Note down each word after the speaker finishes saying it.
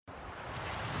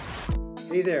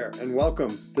Hey there, and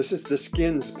welcome. This is the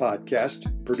Skins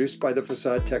podcast, produced by the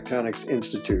Facade Tectonics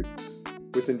Institute.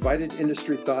 With invited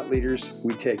industry thought leaders,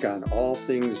 we take on all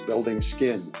things building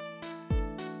skin.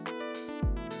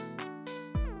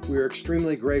 We are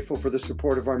extremely grateful for the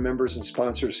support of our members and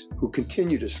sponsors who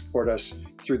continue to support us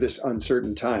through this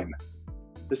uncertain time.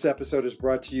 This episode is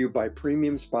brought to you by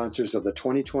premium sponsors of the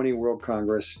 2020 World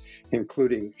Congress,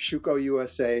 including Schuco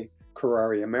USA,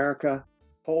 Carrari America,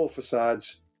 Pole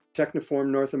Facades,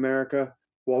 Techniform North America,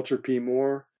 Walter P.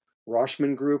 Moore,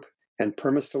 Roshman Group, and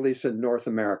Permastelisa North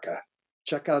America.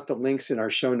 Check out the links in our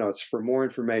show notes for more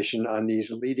information on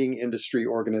these leading industry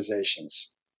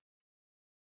organizations.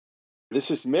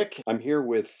 This is Mick. I'm here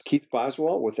with Keith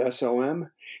Boswell with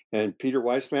SOM and Peter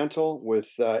Weismantel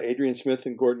with Adrian Smith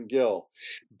and Gordon Gill,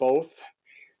 both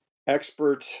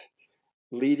expert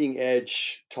leading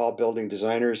edge tall building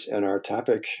designers. And our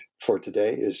topic for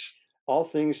today is all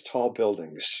things tall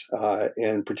buildings,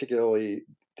 and particularly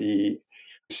the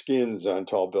skins on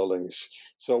tall buildings.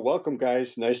 So welcome,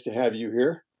 guys. Nice to have you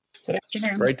here.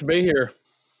 Great to be here.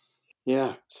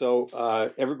 Yeah. So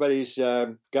everybody's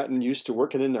gotten used to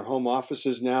working in their home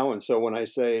offices now. And so when I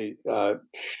say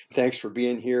thanks for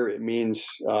being here, it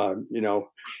means, in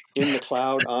the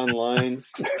cloud, online.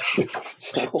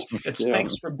 It's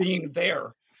thanks for being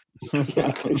there.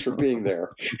 Yeah, thanks for being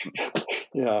there.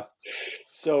 Yeah.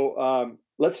 So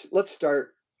let's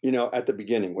start, at the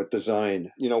beginning with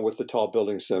design, with the tall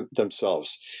buildings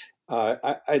themselves.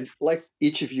 I'd like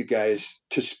each of you guys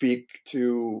to speak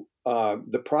to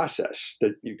the process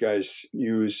that you guys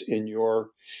use in your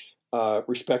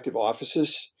respective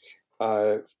offices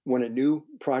when a new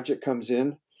project comes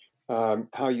in,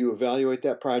 how you evaluate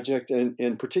that project,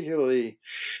 and particularly,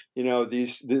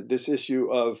 this issue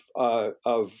of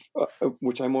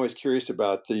which I'm always curious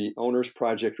about, the owner's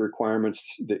project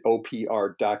requirements, the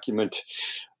OPR document.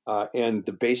 And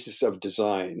the basis of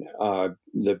design,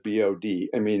 the BOD.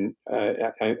 I mean,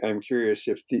 I'm curious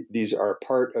if these are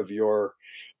part of your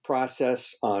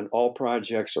process on all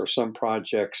projects or some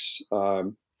projects.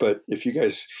 But if you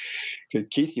guys,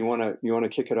 Keith, you want to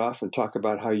kick it off and talk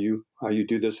about how you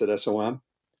do this at SOM?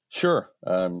 Sure.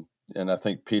 And I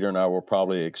think Peter and I will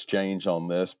probably exchange on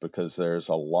this because there's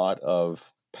a lot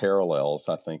of parallels,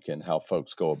 I think, in how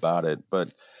folks go about it.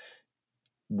 But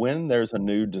when there's a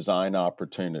new design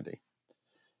opportunity,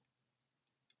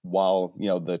 while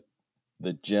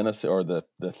the genesis or the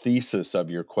thesis of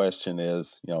your question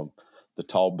is the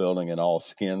tall building and all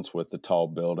skins with the tall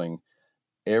building,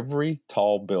 every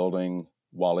tall building,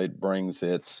 while it brings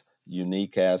its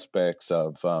unique aspects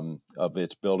of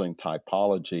its building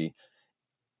typology,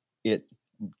 it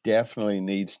definitely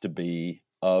needs to be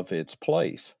of its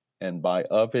place, and by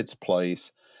of its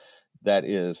place, that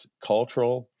is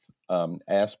cultural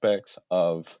aspects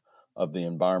of the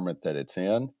environment that it's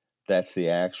in. That's the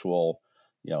actual,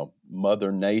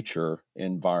 Mother Nature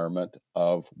environment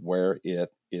of where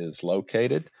it is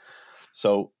located.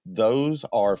 So those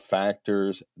are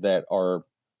factors that are,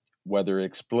 whether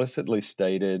explicitly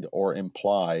stated or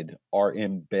implied, are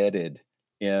embedded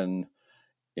in,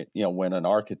 when an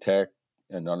architect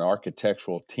and an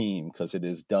architectural team, because it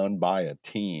is done by a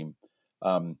team,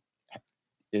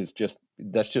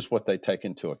 that's just what they take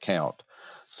into account.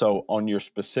 So on your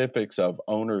specifics of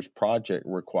owner's project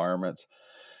requirements,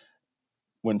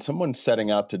 when someone's setting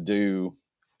out to do,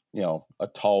 a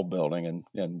tall building,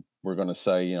 and we're going to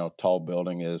say, tall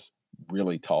building is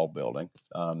really tall building.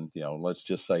 Let's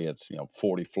just say it's,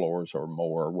 40 floors or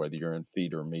more, whether you're in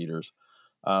feet or meters.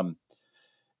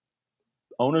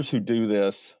 Owners who do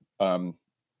this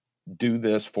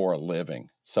for a living.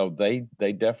 So they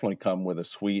definitely come with a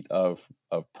suite of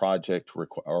project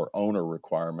or owner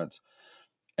requirements.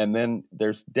 And then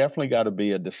there's definitely got to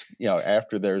be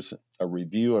after there's a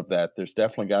review of that, there's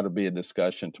definitely got to be a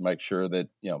discussion to make sure that,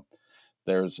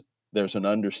 there's an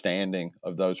understanding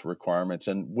of those requirements.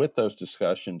 And with those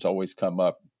discussions always come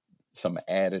up some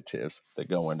additives that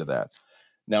go into that.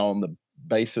 Now, on the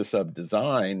basis of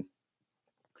design,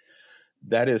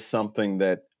 that is something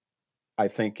that I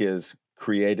think is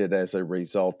created as a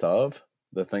result of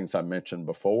the things I mentioned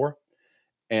before.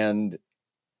 And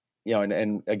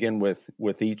and again,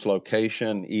 with each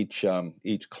location, each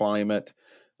climate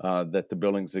that the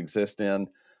buildings exist in,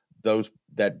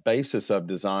 that basis of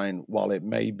design, while it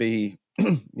may be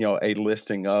a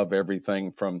listing of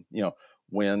everything from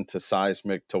wind to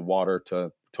seismic to water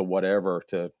to whatever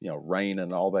to rain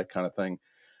and all that kind of thing,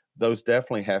 those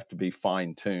definitely have to be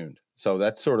fine-tuned. So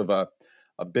that's sort of a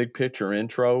big picture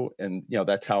intro, and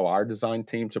that's how our design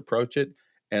teams approach it.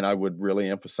 And I would really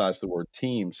emphasize the word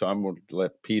team. So I'm going to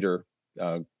let Peter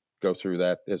go through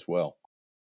that as well.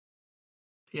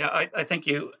 Yeah, I think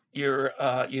you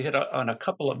hit on a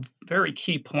couple of very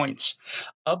key points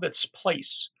of its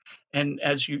place, and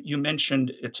as you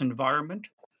mentioned, its environment,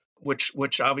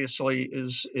 which obviously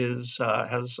is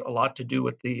has a lot to do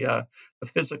with the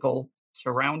physical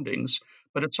surroundings,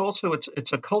 but it's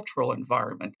a cultural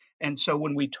environment. And so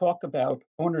when we talk about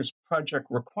owners' project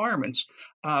requirements,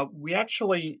 we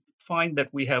actually find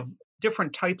that we have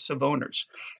different types of owners.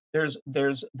 There's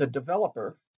the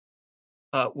developer,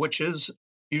 which is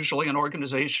usually an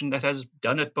organization that has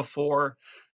done it before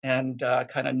and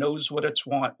kind of knows what it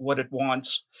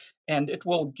wants, and it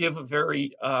will give a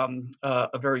very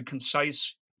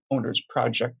concise owner's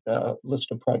project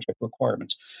list of project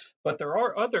requirements. But there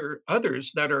are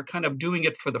others that are kind of doing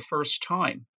it for the first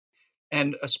time,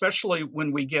 and especially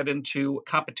when we get into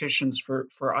competitions for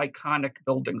iconic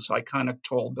buildings, iconic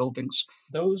tall buildings,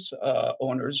 those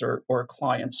owners or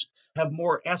clients have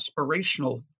more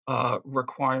aspirational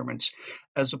requirements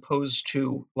as opposed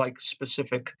to like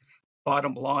specific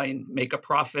bottom line, make a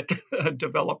profit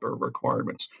developer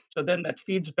requirements. So then that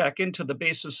feeds back into the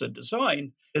basis of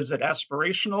design. Is it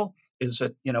aspirational? Is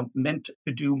it meant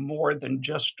to do more than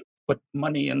just put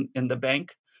money in the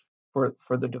bank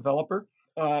for the developer?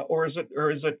 Is it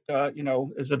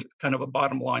kind of a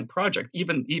bottom line project?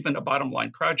 Even a bottom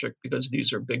line project, because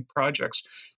these are big projects,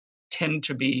 tend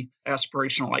to be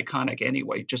aspirational, iconic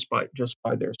anyway, just by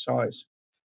their size.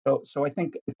 So I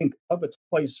think of its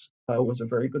place was a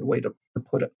very good way to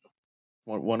put it.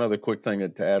 One other quick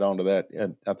thing to add on to that,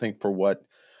 and I think for what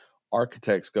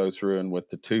architects go through, and with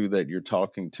the two that you're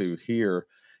talking to here,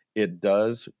 it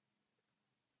does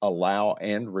allow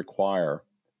and require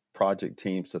project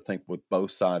teams to think with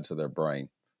both sides of their brain.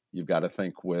 You've got to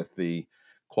think with the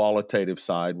qualitative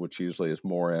side, which usually is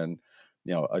more in,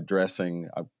 addressing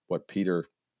what Peter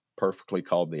perfectly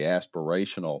called the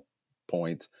aspirational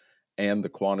points, and the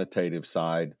quantitative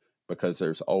side, because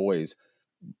there's always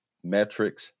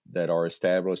metrics that are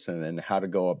established, and then how to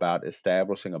go about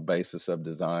establishing a basis of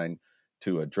design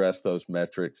to address those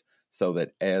metrics, so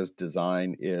that as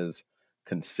design is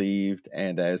conceived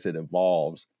and as it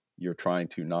evolves, you're trying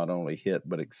to not only hit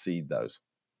but exceed those.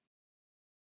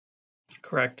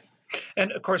 Correct.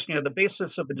 And of course, the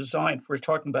basis of a design, if we're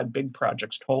talking about big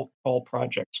projects, tall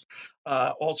projects,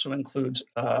 also includes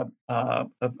a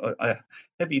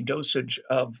heavy dosage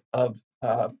of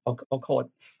I'll call it,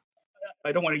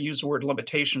 I don't want to use the word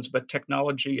limitations, but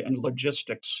technology and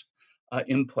logistics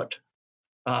input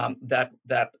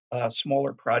that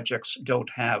smaller projects don't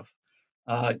have.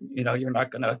 You're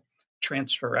not going to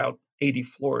transfer out 80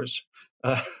 floors,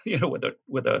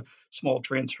 with a small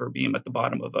transfer beam at the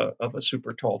bottom of a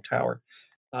super tall tower.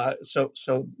 So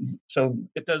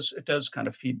it does kind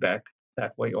of feedback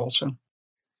that way also.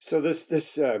 So this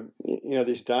these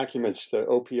documents, the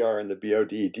OPR and the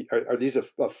BOD, are these a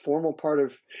formal part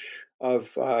of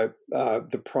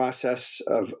the process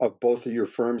of both of your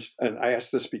firms? And I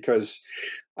ask this because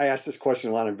I ask this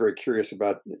question a lot. I'm very curious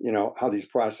about how these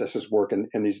processes work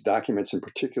and these documents in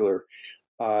particular.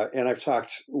 And I've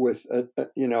talked with a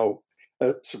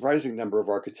surprising number of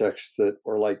architects that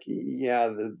are like,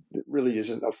 that really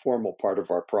isn't a formal part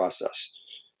of our process.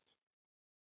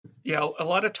 Yeah, a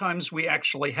lot of times we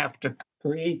actually have to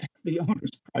create the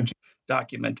owner's project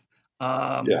document.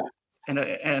 And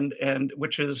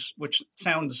which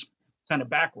sounds kind of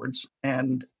backwards,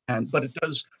 but it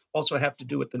does also have to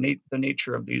do with the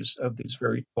nature of these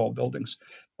very tall buildings.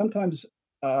 Sometimes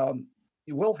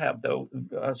you will have, though,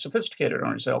 sophisticated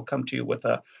owners that'll come to you with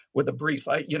a brief.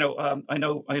 I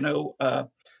know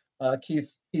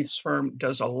Keith's firm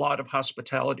does a lot of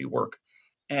hospitality work.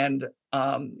 And,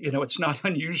 it's not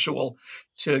unusual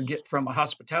to get from a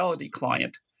hospitality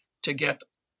client to get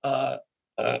a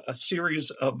series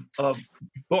of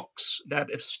books that,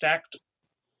 if stacked,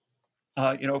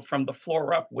 from the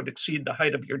floor up, would exceed the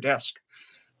height of your desk.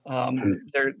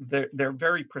 They're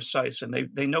very precise, and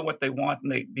they know what they want,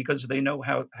 and because they know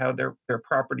how their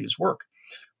properties work.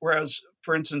 Whereas,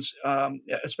 for instance,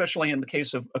 especially in the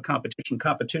case of a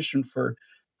competition for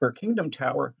Kingdom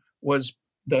Tower, was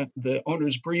the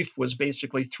owner's brief was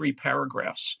basically 3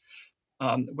 paragraphs,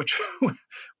 which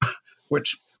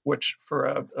for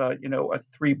a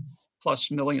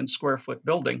 3+ million square foot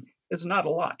building is not a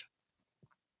lot.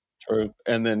 True.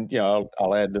 And then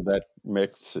I'll add to that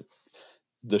mix.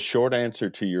 The short answer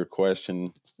to your question,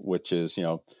 which is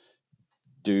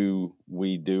do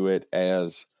we do it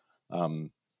as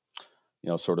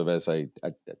sort of as a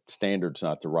standard's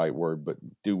not the right word, but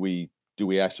do we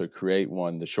actually create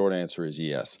one? The short answer is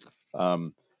yes.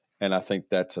 And I think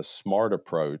that's a smart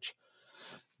approach,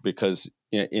 because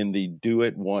in the do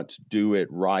it once, do it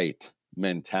right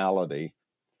mentality,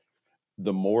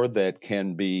 the more that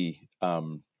can be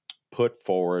put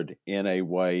forward in a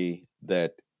way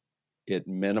that it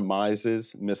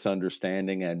minimizes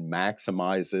misunderstanding and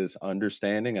maximizes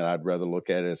understanding. And I'd rather look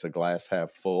at it as a glass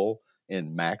half full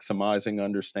in maximizing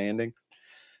understanding.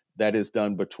 That is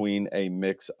done between a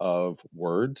mix of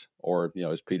words, or,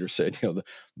 as Peter said,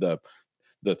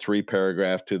 the 3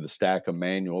 paragraph to the stack of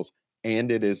manuals,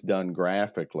 and it is done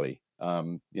graphically.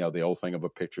 The old thing of a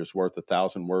picture is worth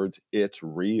 1,000 words. It's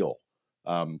real.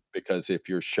 Because if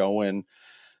you're showing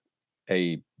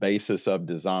a basis of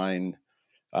design,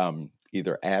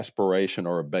 either aspiration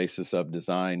or a basis of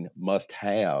design must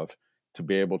have to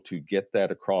be able to get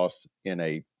that across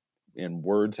in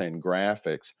words and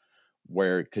graphics,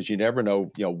 where, because you never know,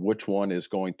 which one is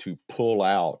going to pull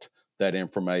out that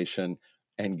information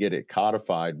and get it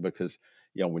codified. Because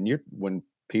when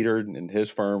Peter and his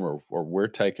firm or we're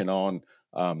taking on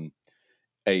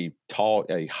a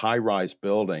high-rise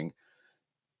building,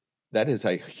 that is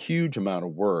a huge amount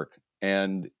of work,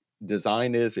 and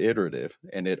design is iterative,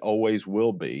 and it always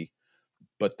will be.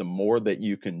 But the more that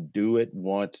you can do it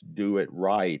once, do it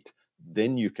right,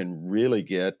 then you can really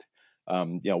get,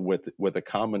 with a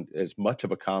common, as much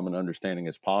of a common understanding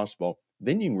as possible.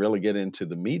 Then you can really get into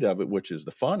the meat of it, which is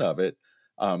the fun of it,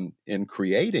 in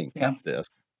creating this.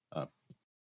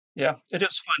 Yeah, it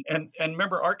is fun. And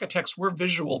remember, architects, we're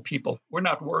visual people. We're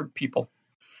not word people.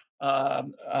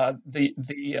 The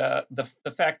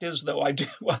fact is, though, I do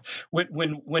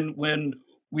when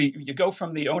you go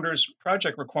from the owner's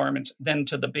project requirements then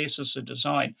to the basis of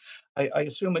design. I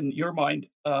assume in your mind,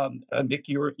 Mick,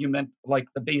 you meant like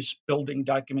the base building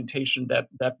documentation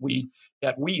that we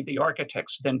the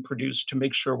architects then produce to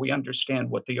make sure we understand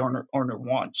what the owner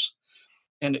wants.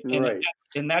 And Right.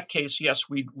 in that case, yes,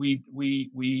 we do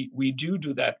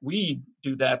that. We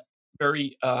do that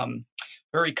very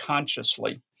very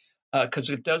consciously, because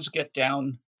it does get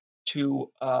down to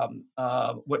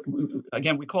what,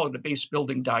 again, we call it a base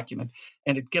building document,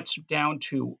 and it gets down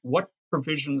to what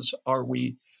provisions are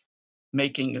we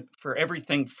making for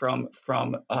everything from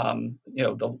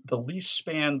the lease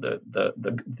span,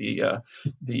 the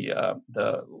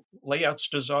layouts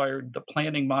desired, the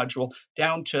planning module,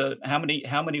 down to how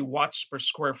many watts per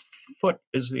square foot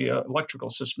is the electrical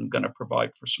system going to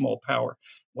provide for small power,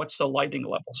 what's the lighting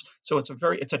levels. So it's a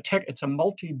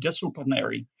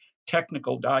multidisciplinary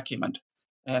technical document,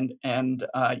 and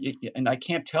I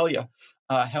can't tell you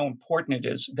how important it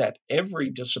is that every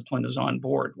discipline is on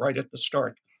board right at the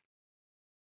start.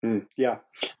 Yeah,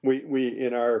 we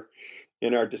in our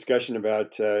discussion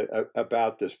about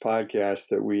this podcast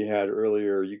that we had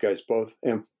earlier, you guys both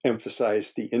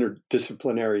emphasized the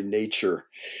interdisciplinary nature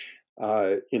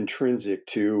intrinsic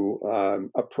to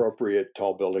appropriate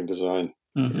tall building design.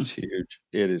 Mm-hmm. It's huge.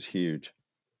 It is huge.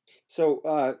 So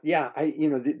I'm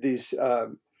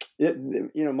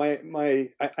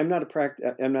not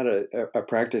a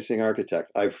practicing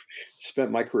architect. I've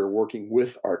spent my career working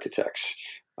with architects.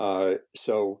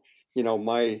 So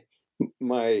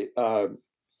my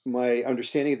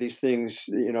understanding of these things,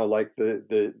 like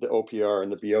the OPR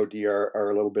and the BOD are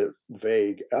a little bit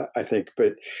vague, I think.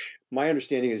 But my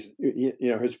understanding is,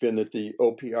 has been that the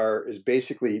OPR is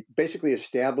basically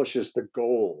establishes the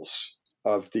goals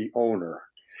of the owner,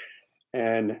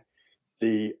 and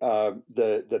the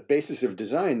basis of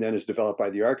design then is developed by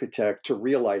the architect to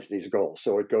realize these goals.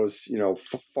 So it goes,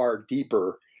 far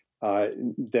deeper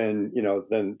than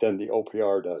the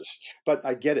OPR does. But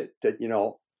I get it that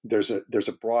there's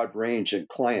a broad range in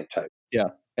client type.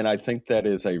 Yeah, and I think that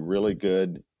is a really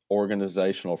good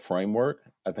organizational framework.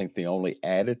 I think the only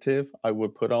additive I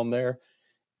would put on there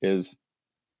is,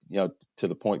 to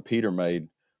the point Peter made,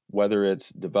 whether it's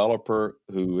developer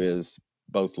who is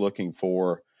both looking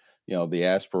for, the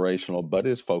aspirational but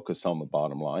is focused on the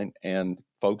bottom line, and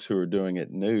folks who are doing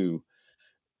it new,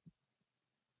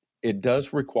 it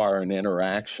does require an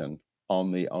interaction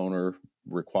on the owner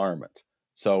requirements.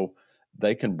 So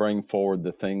they can bring forward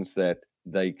the things that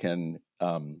they can,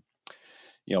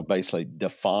 basically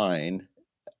define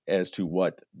as to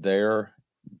what their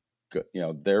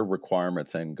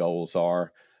requirements and goals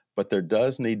are. But there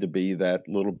does need to be that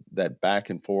back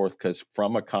and forth, because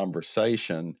from a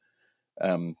conversation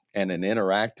and an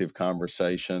interactive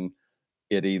conversation,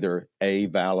 it either A,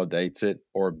 validates it,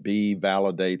 or B,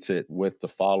 validates it with the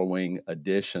following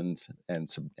additions and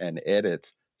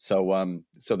edits. So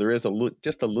there is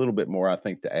just a little bit more, I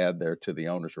think, to add there to the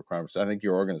owner's requirements. I think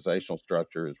your organizational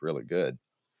structure is really good,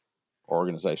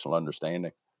 organizational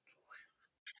understanding.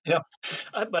 Yeah,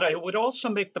 but I would also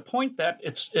make the point that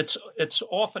it's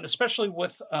often, especially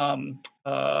with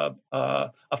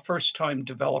a first time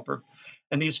developer,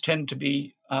 and these tend to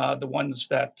be the ones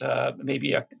that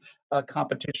maybe a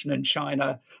competition in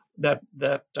China that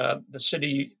the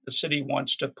city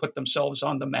wants to put themselves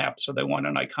on the map, so they want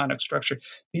an iconic structure.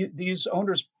 These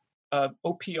owners.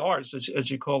 OPRs, as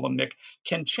you call them, Nick,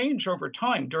 can change over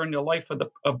time during the life of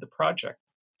the project.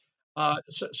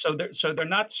 So they're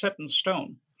not set in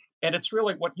stone, and it's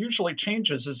really what usually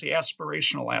changes is the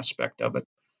aspirational aspect of it.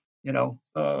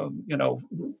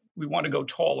 We want to go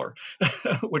taller,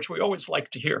 which we always like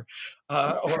to hear,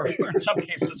 or in some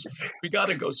cases, we got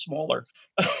to go smaller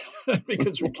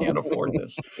because we can't afford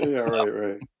this. Yeah,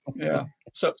 right. Yeah.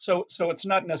 So it's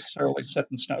not necessarily set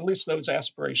in stone. At least those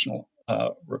aspirational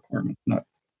requirements not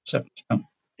set in stone.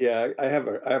 Yeah, I have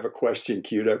a question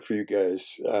queued up for you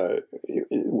guys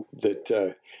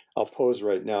that I'll pose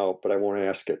right now, but I won't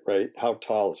ask it. Right? How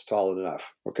tall is tall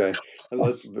enough? Okay, and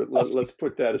let's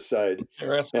put that aside.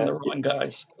 You're asking the wrong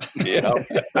guys. Yeah.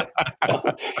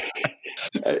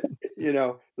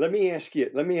 Let me ask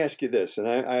you this,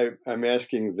 and I'm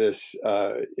asking this,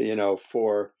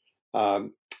 for a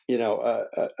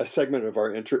segment of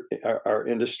our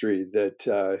industry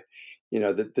that.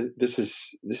 This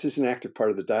is an active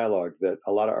part of the dialogue that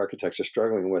a lot of architects are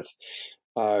struggling with.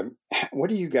 What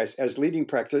do you guys, as leading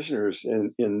practitioners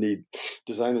in the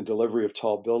design and delivery of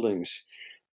tall buildings,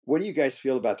 what do you guys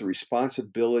feel about the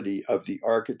responsibility of the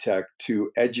architect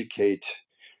to educate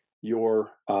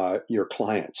your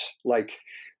clients? We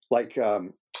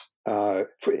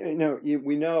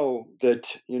know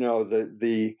that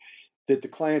that the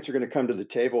clients are going to come to the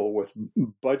table with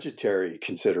budgetary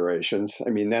considerations. I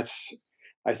mean,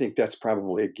 I think that's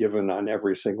probably a given on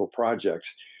every single project.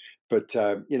 But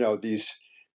these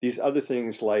other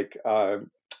things like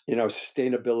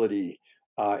sustainability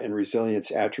and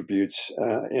resilience attributes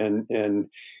and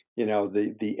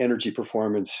the energy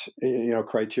performance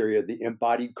criteria, the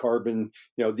embodied carbon,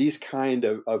 these kind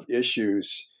of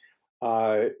issues.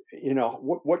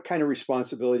 What kind of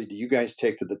responsibility do you guys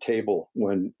take to the table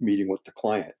when meeting with the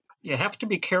client? You have to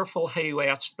be careful how you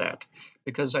ask that,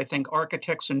 because I think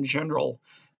architects in general,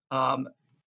 to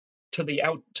the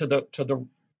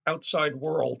outside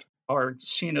world, are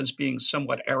seen as being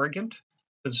somewhat arrogant,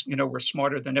 because we're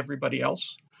smarter than everybody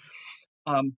else.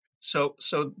 So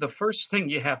the first thing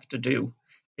you have to do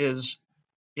is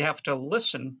you have to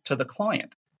listen to the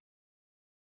client,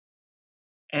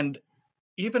 and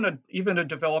even a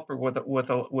developer with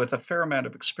a fair amount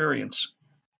of experience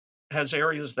has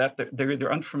areas that they're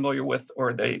either unfamiliar with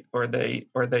or they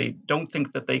don't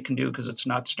think that they can do because it's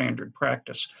not standard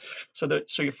practice. So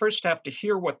you first have to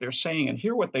hear what they're saying and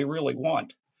hear what they really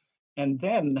want, and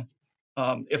then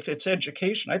if it's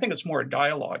education, I think it's more a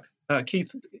dialogue.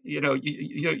 Keith, it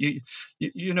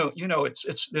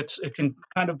can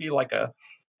kind of be like a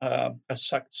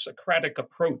Socratic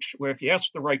approach, where if you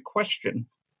ask the right question,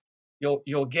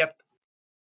 you'll get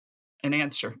an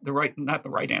answer, not the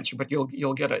right answer, but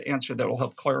you'll get an answer that will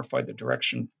help clarify the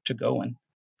direction to go in.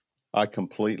 I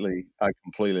completely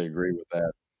agree with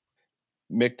that.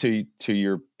 Mick, to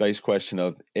your base question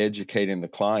of educating the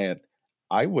client,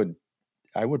 I would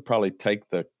probably take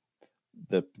the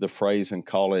phrase and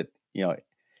call it,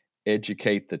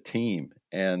 educate the team.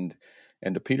 And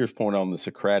to Peter's point on the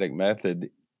Socratic method,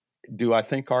 do I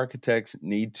think architects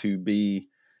need to be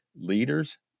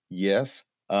leaders? Yes.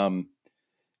 And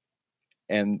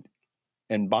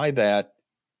by that,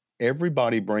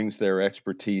 everybody brings their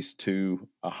expertise to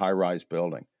a high-rise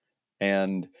building,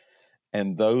 and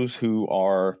those who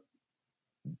are,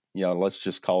 let's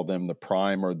just call them the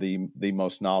prime or the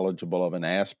most knowledgeable of an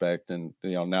aspect, and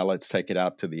now let's take it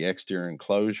out to the exterior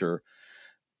enclosure.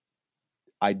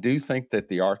 I do think that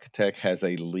the architect has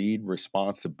a lead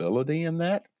responsibility in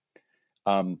that,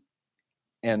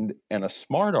 and a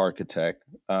smart architect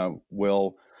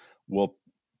will,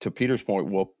 to Peter's point,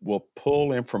 will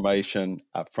pull information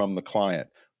from the client,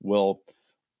 will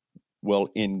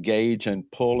engage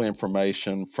and pull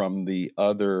information from the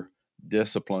other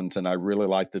disciplines, and I really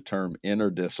like the term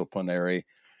interdisciplinary,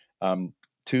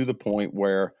 to the point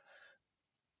where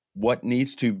what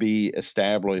needs to be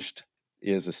established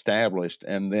is established,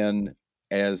 and then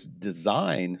as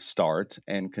design starts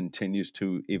and continues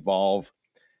to evolve,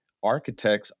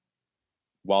 architects,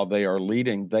 while they are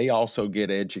leading, they also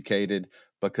get educated,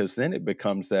 because then it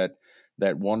becomes that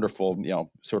wonderful,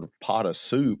 sort of pot of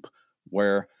soup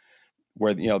where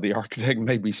the architect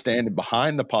may be standing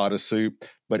behind the pot of soup,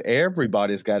 but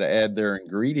everybody's got to add their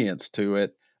ingredients to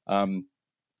it,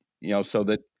 so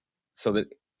that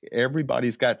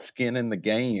everybody's got skin in the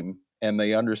game and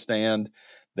they understand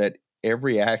that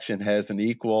every action has an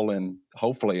equal and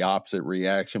hopefully opposite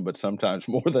reaction, but sometimes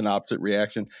more than opposite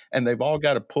reaction. And they've all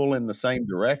got to pull in the same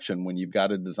direction when you've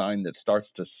got a design that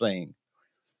starts to sing.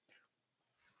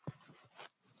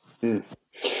 Mm.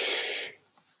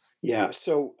 Yeah.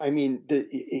 So, I mean,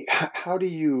 how do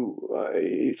you?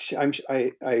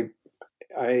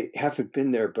 I haven't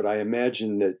been there, but I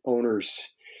imagine that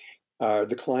owners,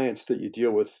 the clients that you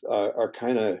deal with, are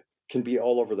can be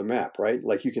all over the map, right?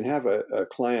 Like you can have a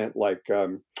client like,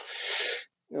 the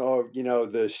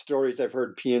stories I've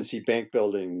heard, PNC Bank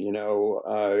building,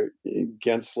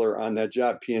 Gensler on that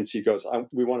job. PNC goes,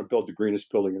 we want to build the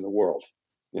greenest building in the world.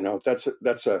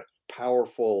 That's a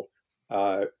powerful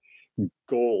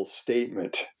goal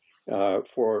statement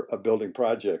for a building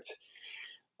project.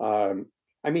 I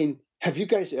mean, have you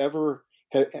guys ever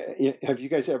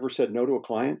said no to a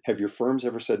client? Have your firms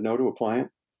ever said no to a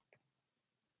client?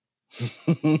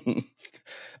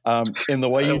 In the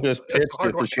way you just pitched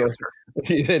it,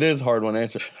 it is a hard one to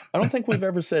answer. I don't think we've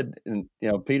ever said, and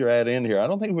Peter, add in here, I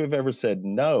don't think we've ever said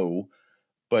no,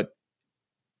 but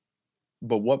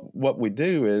what we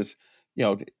do is,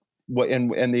 and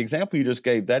the example you just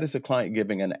gave, that is a client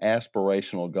giving an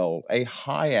aspirational goal, a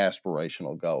high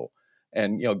aspirational goal.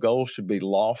 And, goals should be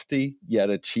lofty yet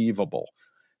achievable.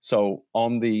 So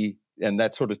and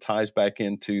that sort of ties back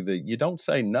into you don't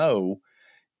say no,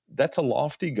 that's a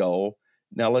lofty goal.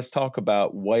 Now let's talk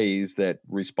about ways that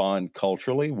respond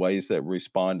culturally, ways that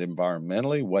respond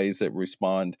environmentally, ways that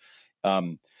respond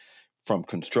from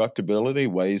constructability,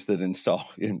 ways that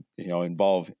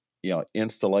involve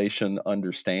installation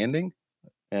understanding,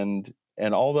 and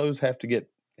all those have to get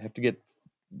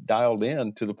dialed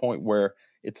in to the point where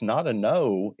it's not a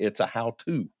no, it's a how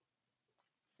to.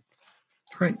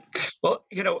 Right. Well,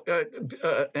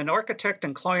 an architect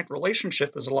and client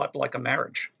relationship is a lot like a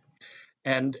marriage,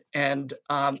 and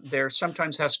there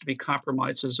sometimes has to be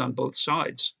compromises on both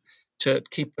sides to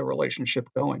keep the relationship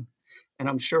going. And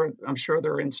I'm sure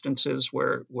there are instances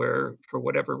where for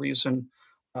whatever reason,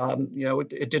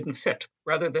 it didn't fit.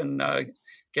 Rather than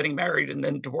getting married and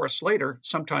then divorced later,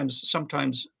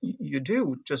 sometimes you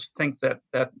do just think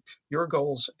that your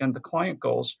goals and the client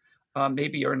goals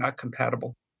maybe are not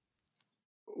compatible.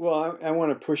 Well, I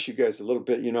want to push you guys a little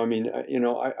bit.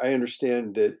 I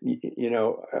understand that.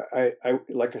 I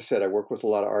like I said, I work with a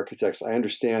lot of architects. I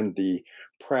understand the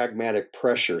pragmatic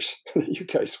pressures that you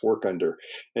guys work under,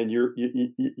 and you're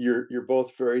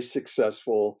both very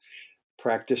successful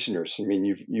practitioners. I mean,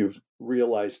 you've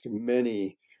realized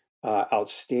many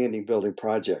outstanding building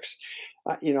projects.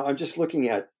 I'm just looking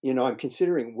at, I'm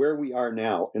considering where we are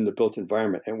now in the built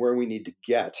environment and where we need to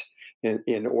get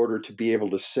in order to be able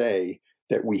to say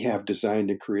that we have designed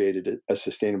and created a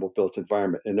sustainable built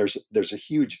environment. And there's a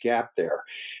huge gap there.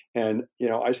 And,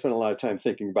 I spent a lot of time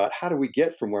thinking about how do we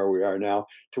get from where we are now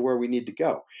to where we need to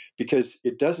go? Because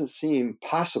it doesn't seem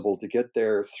possible to get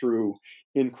there through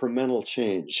incremental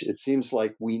change. It seems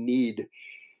like we need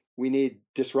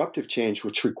disruptive change,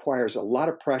 which requires a lot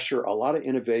of pressure, a lot of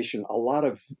innovation, a lot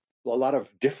of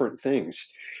different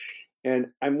things.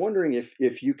 And I'm wondering if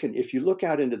you look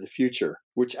out into the future,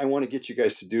 which I want to get you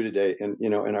guys to do today, and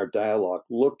in our dialogue,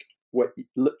 you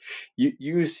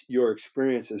use your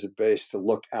experience as a base to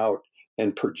look out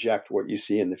and project what you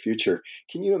see in the future.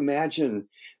 Can you imagine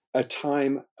a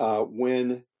time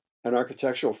when an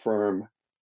architectural firm,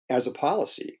 as a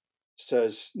policy,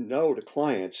 says no to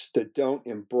clients that don't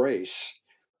embrace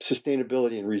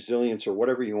sustainability and resilience, or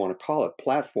whatever you want to call it,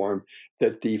 platform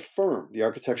that the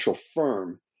architectural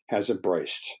firm, has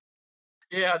embraced?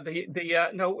 Yeah,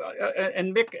 no,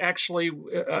 and Mick, actually,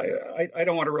 I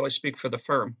don't want to really speak for the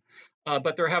firm,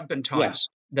 but there have been times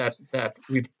that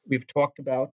we've talked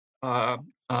about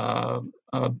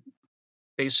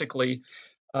basically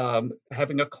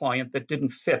having a client that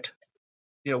didn't fit,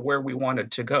 where we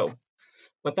wanted to go.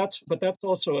 But that's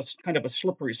also a kind of a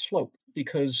slippery slope,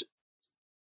 because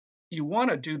you want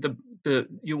to do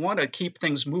you want to keep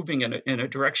things moving in a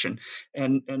direction,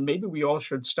 and maybe we all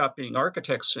should stop being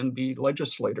architects and be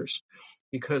legislators,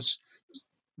 because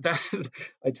that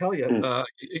I tell you,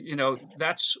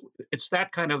 it's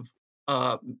that kind of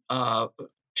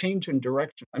change in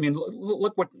direction. I mean,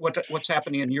 look what's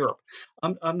happening in Europe.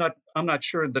 I'm not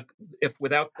sure that if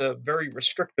without the very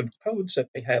restrictive codes that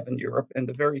they have in Europe and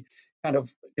the very kind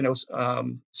of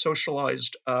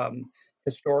socialized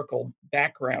historical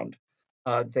background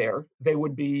there, they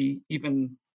wouldn't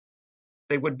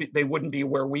be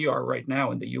where we are right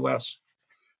now in the U.S.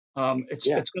 It's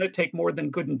going to take more than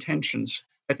good intentions.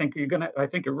 I think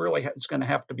it really is going to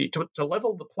have to be to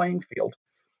level the playing field,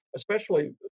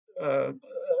 especially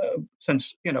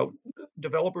since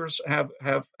developers have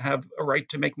a right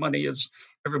to make money as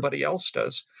everybody else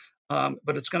does,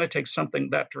 but it's going to take something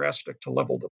that drastic to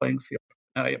level the playing field.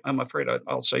 I'm afraid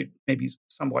I'll say maybe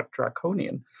somewhat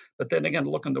draconian, but then again,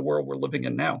 look in the world we're living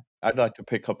in now. I'd like to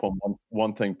pick up on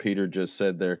one thing Peter just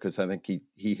said there, because I think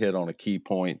he hit on a key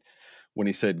point when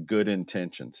he said good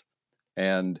intentions.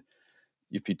 And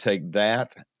if you take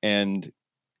that and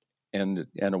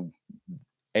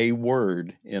a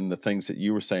word in the things that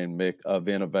you were saying, Mick, of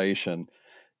innovation,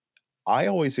 I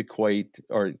always equate,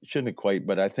 or shouldn't equate,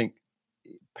 but I think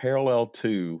parallel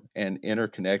to and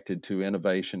interconnected to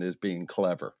innovation is being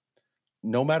clever.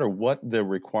 No matter what the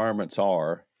requirements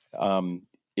are,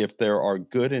 if there are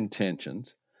good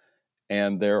intentions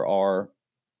and there are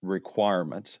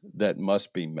requirements that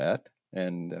must be met,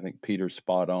 and I think Peter's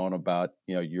spot on about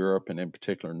Europe, and in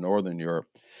particular Northern Europe,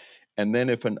 and then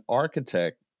if an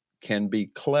architect can be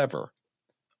clever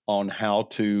on how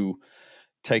to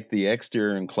take the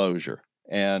exterior enclosure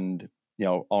and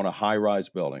on a high-rise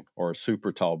building or a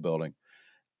super tall building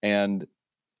and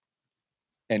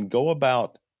go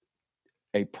about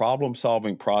a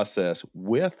problem-solving process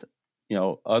with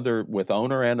with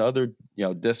owner and other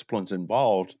disciplines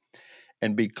involved,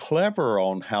 and be clever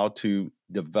on how to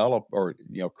develop or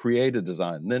create a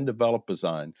design, then develop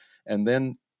design, and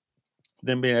then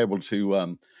being able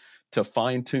to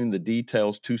fine-tune the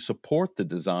details to support the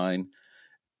design.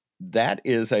 That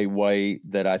is a way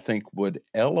that I think would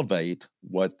elevate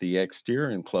what the exterior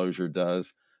enclosure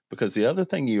does, because the other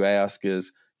thing you ask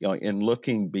is, in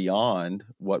looking beyond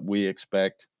what we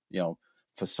expect,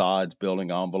 facades, building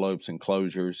envelopes,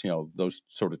 enclosures, those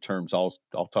sort of terms, I'll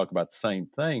talk about the same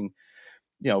thing.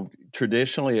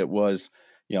 Traditionally it was,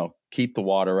 keep the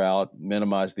water out,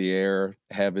 minimize the air,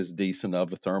 have as decent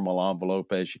of a thermal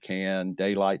envelope as you can,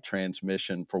 daylight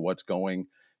transmission for what's going,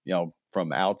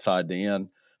 from outside to in.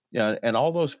 And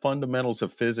all those fundamentals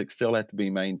of physics still have to be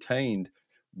maintained.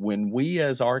 When we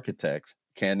as architects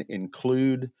can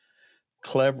include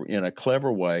in a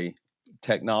clever way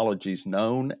technologies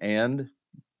known and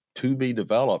to be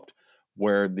developed,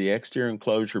 where the exterior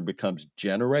enclosure becomes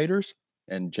generators,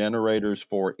 and generators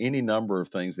for any number of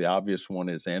things. The obvious one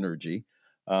is energy,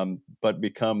 but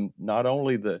become not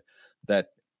only that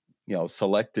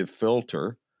selective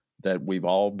filter that we've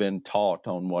all been taught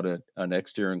on what an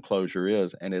exterior enclosure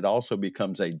is, and it also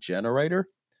becomes a generator.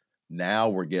 Now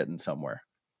we're getting somewhere.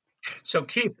 So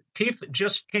Keith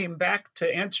just came back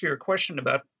to answer your question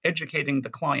about educating the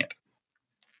client,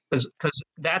 because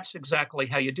that's exactly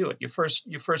how you do it. You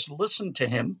first listen to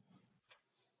him,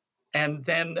 and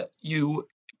then you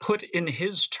put in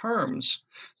his terms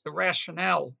the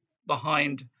rationale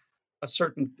behind a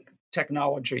certain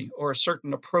technology or a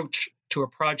certain approach to a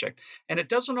project. And it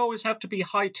doesn't always have to be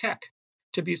high tech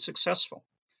to be successful.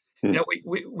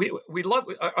 We love,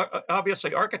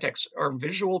 obviously architects are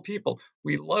visual people.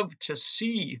 We love to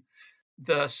see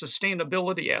the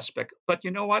sustainability aspect, but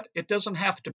you know what? It doesn't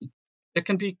have to be. It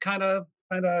can be kind of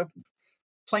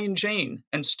plain Jane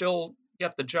and still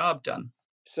get the job done.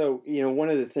 So, one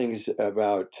of the things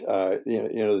about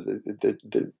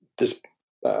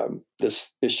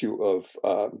this issue of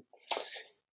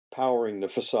powering the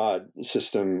facade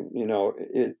system,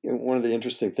 one of the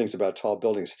interesting things about tall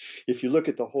buildings, if you look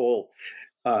at the whole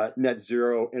net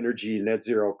zero energy, net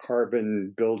zero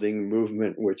carbon building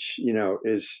movement, which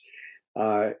is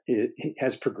it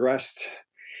has progressed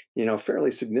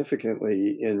fairly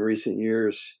significantly in recent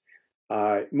years.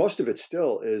 Most of it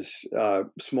still is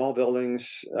small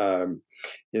buildings,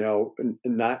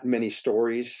 not many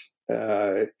stories,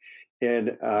 and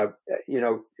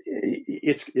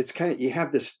it's kind of, you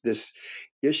have this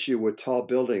issue with tall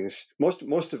buildings. Most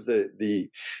of the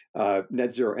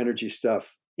net zero energy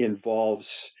stuff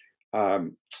involves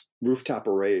rooftop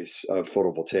arrays of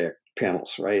photovoltaic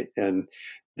panels, right? And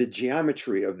the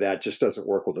geometry of that just doesn't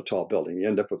work with a tall building. You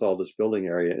end up with all this building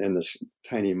area and this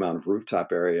tiny amount of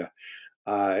rooftop area,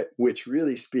 which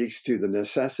really speaks to the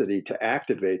necessity to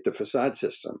activate the facade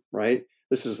system, right?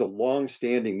 This is a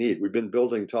long-standing need. We've been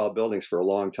building tall buildings for a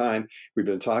long time. We've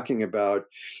been talking about,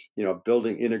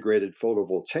 building integrated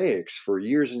photovoltaics for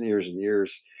years and years and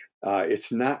years.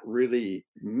 It's not really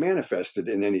manifested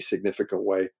in any significant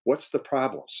way. What's the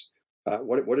problems?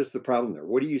 What is the problem there?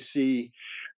 What do you see,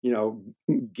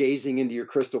 gazing into your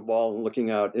crystal ball and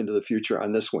looking out into the future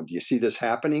on this one? Do you see this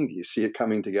happening? Do you see it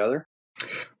coming together?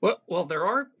 Well, there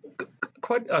are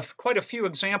quite a few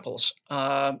examples,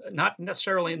 not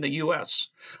necessarily in the U.S.,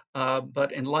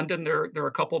 but in London there are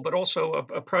a couple, but also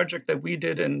a project that we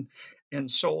did in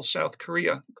Seoul, South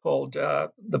Korea, called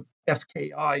the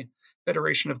FKI,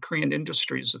 Federation of Korean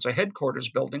Industries. It's a headquarters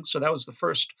building, so that was the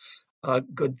first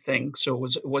good thing. So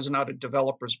it was not a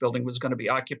developer's building; it was going to be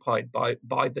occupied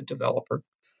by the developer.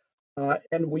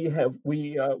 And we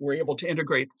were able to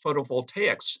integrate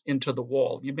photovoltaics into the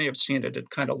wall. You may have seen it. It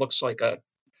kind of looks like a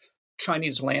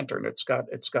Chinese lantern. It's got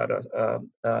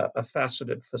a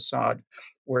faceted facade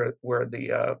where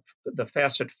the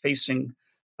facet facing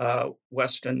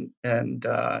west and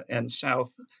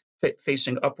south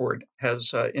facing upward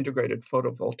has integrated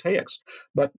photovoltaics.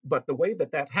 But the way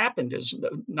that happened is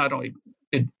not only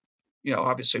did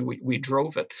obviously we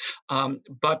drove it,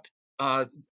 but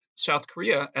South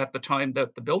Korea at the time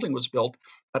that the building was built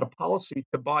had a policy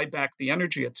to buy back the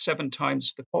energy at 7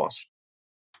 times the cost.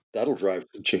 That'll drive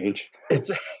some change.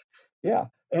 It's yeah,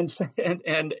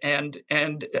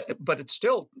 but it's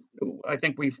still. I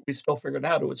think we still figured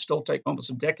out it would still take almost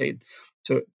a decade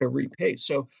to repay.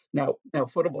 So now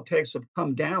photovoltaics have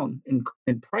come down in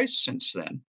price since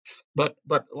then. But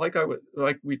like I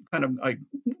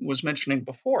was mentioning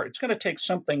before, it's going to take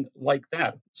something like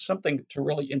that, something to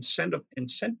really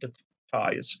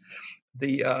incentivize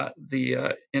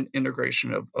the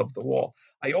integration of the wall.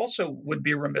 I also would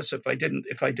be remiss if I didn't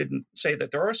say that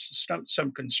there are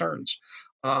some concerns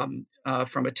from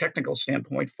a technical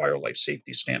standpoint, fire life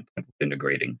safety standpoint,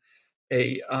 integrating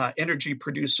a energy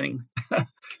producing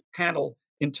panel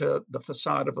into the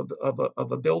facade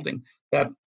of a building that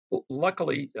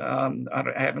luckily I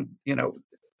haven't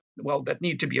that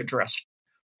need to be addressed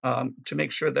to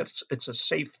make sure that it's a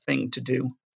safe thing to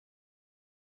do.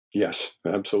 Yes,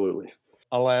 absolutely.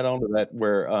 I'll add on to that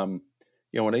where,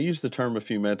 when I used the term a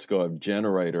few minutes ago of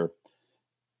generator,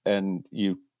 and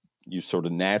you sort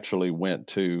of naturally went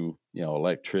to,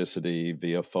 electricity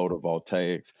via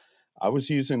photovoltaics, I was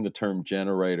using the term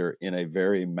generator in a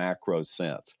very macro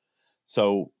sense.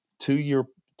 So to your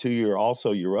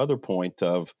other point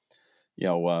of,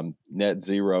 net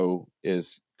zero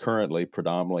is currently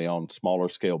predominantly on smaller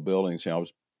scale buildings. I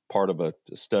was part of a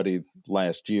study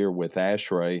last year with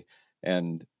ASHRAE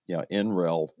and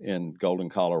NREL in Golden,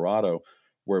 Colorado,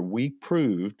 where we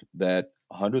proved that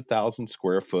 100,000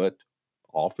 square foot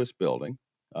office building,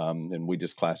 and we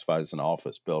just classify it as an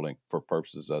office building for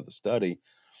purposes of the study,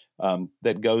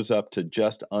 that goes up to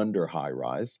just under high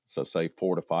rise, so say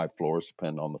 4 to 5 floors,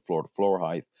 depending on the floor to floor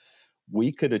height,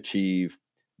 we could achieve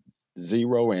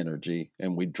zero energy,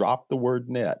 and we dropped the word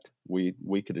net.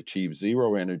 We could achieve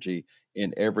zero energy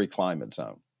in every climate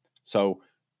zone. So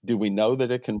do we know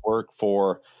that it can work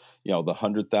for, the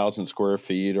 100,000 square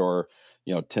feet or,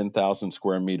 10,000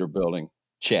 square meter building?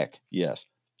 Check. Yes.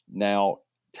 Now,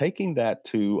 taking that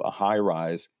to a high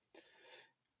rise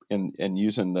and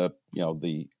using the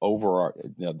overall,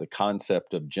 the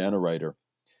concept of generator,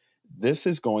 this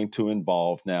is going to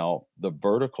involve now the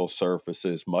vertical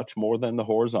surfaces much more than the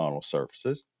horizontal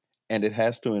surfaces, and it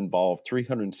has to involve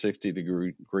 360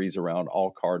 degrees around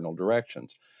all cardinal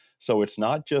directions. So it's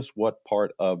not just what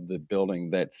part of the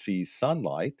building that sees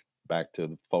sunlight, back to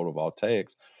the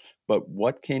photovoltaics, but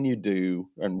what can you do,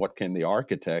 and what can the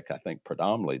architect, I think,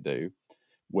 predominantly do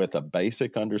with a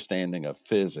basic understanding of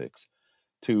physics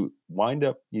to wind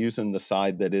up using the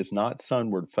side that is not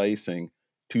sunward facing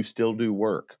to still do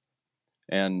work.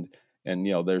 And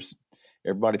there's,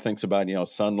 everybody thinks about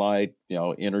sunlight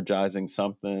energizing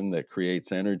something that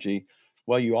creates energy.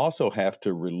 Well, you also have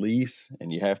to release,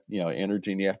 and you have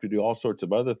energy, and you have to do all sorts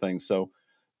of other things. So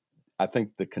I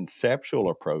think the conceptual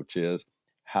approach is,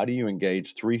 how do you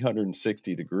engage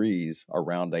 360 degrees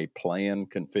around a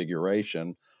planned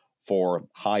configuration for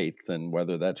height, and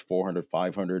whether that's 400,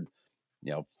 500,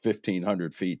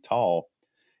 1,500 feet tall?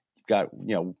 You've got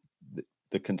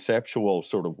the conceptual,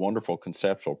 sort of wonderful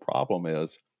conceptual problem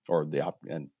is,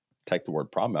 and take the word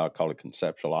problem out, call it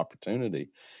conceptual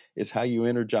opportunity, is how you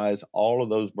energize all of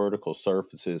those vertical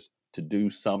surfaces to do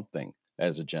something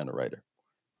as a generator.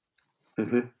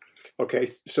 Mm-hmm. Okay,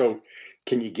 so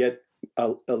can you get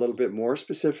a little bit more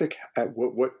specific?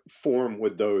 What form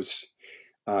would those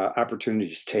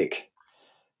opportunities take?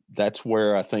 That's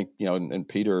where I think, and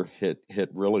Peter hit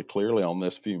really clearly on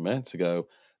this a few minutes ago,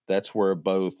 that's where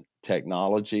both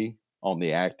technology on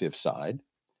the active side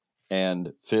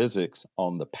and physics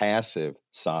on the passive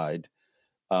side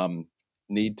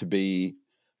need to be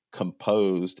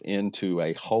composed into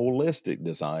a holistic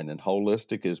design. And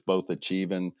holistic is both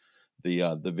achieving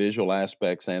the visual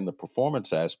aspects and the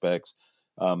performance aspects.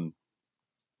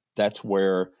 That's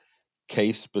where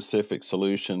case-specific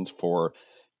solutions for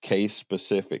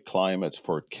case-specific climates,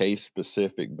 for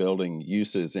case-specific building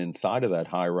uses inside of that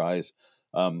high-rise,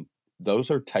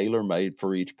 those are tailor-made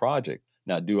for each project.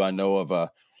 Now, do I know of a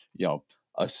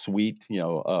suite,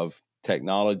 of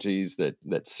technologies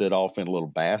that sit off in a little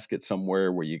basket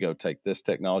somewhere where you go take this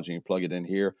technology and plug it in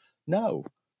here. No.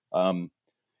 And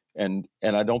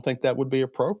I don't think that would be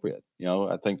appropriate.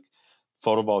 I think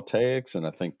photovoltaics, and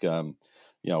I think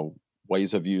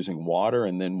ways of using water,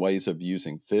 and then ways of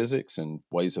using physics, and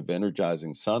ways of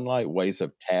energizing sunlight, ways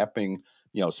of tapping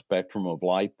spectrum of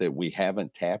light that we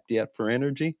haven't tapped yet for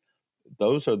energy.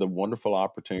 Those are the wonderful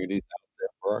opportunities out there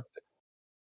for Arctic.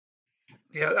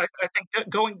 Yeah, I think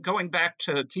going back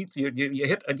to Keith, you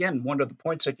hit again one of the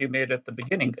points that you made at the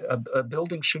beginning. A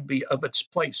building should be of its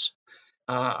place.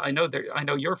 I know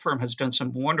your firm has done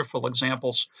some wonderful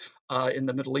examples in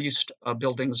the Middle East,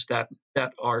 buildings that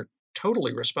are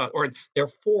totally responsive, or their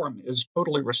form is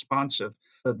totally responsive.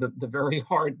 The very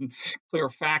hard and clear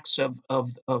facts of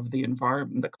the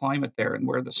environment, the climate there, and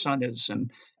where the sun is,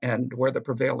 and where the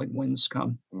prevailing winds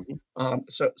come. Mm-hmm.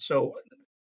 So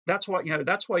that's why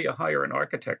you hire an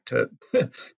architect to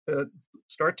to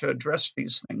start to address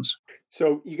these things.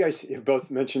 So you guys have both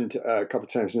mentioned a couple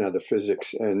times now the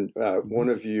physics, and one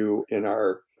of you in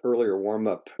our earlier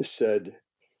warm-up said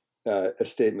a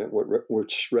statement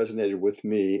which resonated with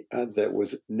me, that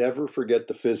was never forget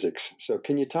the physics. So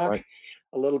can you talk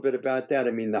a little bit about that?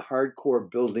 I mean, the hardcore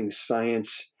building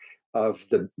science of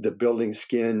the building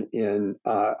skin in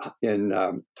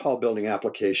tall building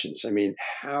applications. I mean,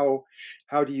 how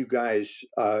do you guys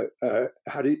how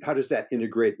does that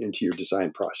integrate into your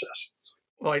design process?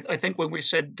 Well, I think when we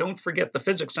said don't forget the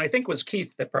physics, and I think it was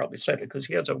Keith that probably said it because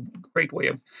he has a great way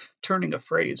of turning a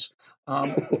phrase.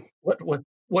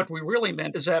 What we really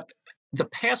meant is that the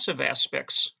passive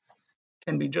aspects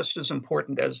can be just as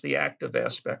important as the active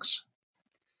aspects.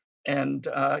 And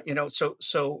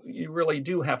so you really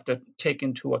do have to take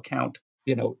into account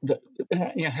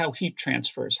how heat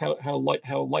transfers, how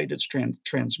light is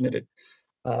transmitted,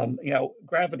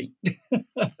 gravity.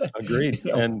 Agreed.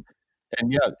 And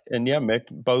yeah, Mick,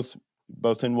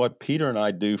 both in what Peter and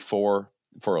I do for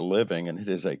a living, and it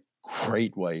is a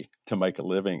great way to make a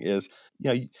living, is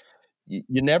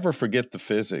you never forget the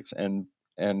physics.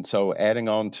 And so adding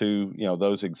on to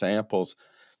those examples,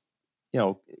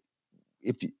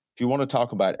 if you want to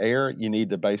talk about air, you need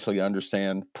to basically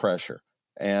understand pressure.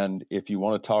 And if you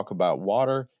want to talk about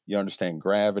water, you understand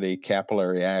gravity,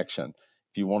 capillary action.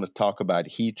 If you want to talk about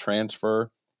heat transfer,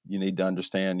 you need to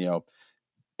understand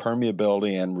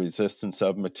permeability and resistance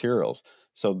of materials.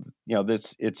 So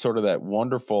it's sort of that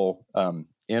wonderful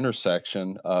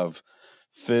intersection of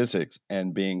physics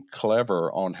and being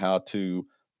clever on how to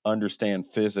understand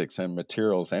physics and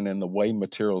materials, and in the way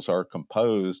materials are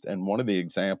composed. And one of the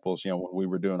examples, when we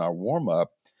were doing our warm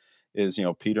up, is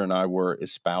Peter and I were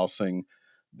espousing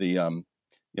the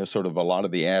sort of a lot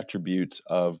of the attributes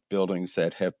of buildings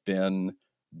that have been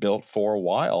built for a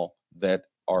while that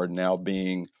are now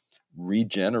being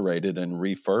regenerated and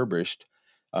refurbished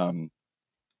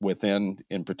within,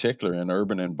 in particular, in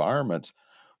urban environments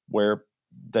where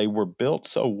they were built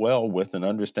so well with an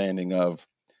understanding of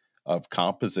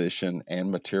composition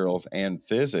and materials and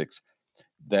physics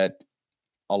that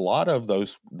a lot of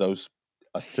those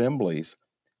assemblies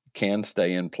can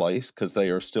stay in place because they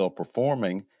are still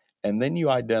performing. And then you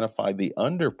identify the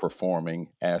underperforming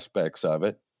aspects of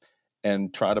it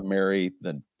and try to marry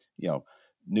the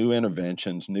new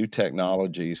interventions, new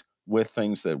technologies with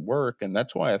things that work. And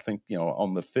that's why I think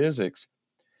on the physics,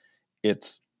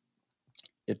 it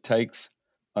takes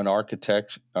an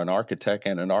architect and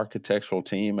an architectural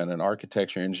team and an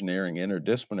architecture engineering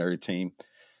interdisciplinary team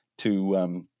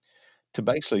to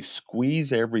basically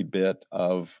squeeze every bit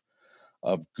of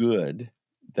good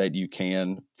that you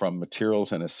can from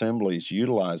materials and assemblies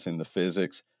utilizing the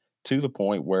physics to the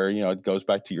point where it goes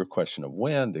back to your question of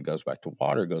wind, it goes back to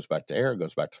water, it goes back to air, it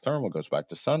goes back to thermal, it goes back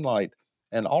to sunlight,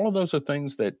 and all of those are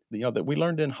things that that we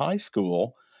learned in high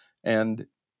school, and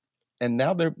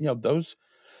now they're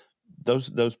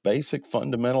those basic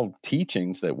fundamental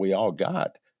teachings that we all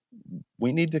got.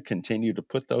 We need to continue to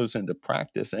put those into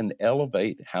practice and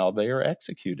elevate how they are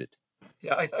executed.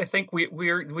 Yeah, I think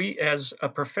we as a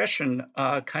profession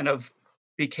kind of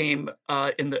became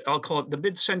I'll call it the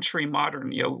mid-century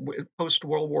modern, post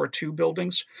World War II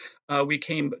buildings. We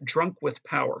came drunk with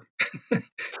power,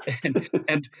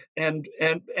 and and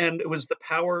it was the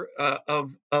power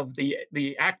of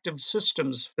the active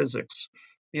systems physics.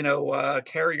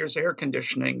 Carrier's air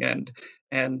conditioning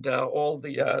and all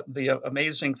the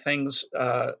amazing things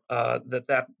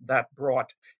that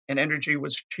brought. And energy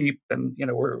was cheap, and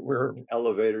we're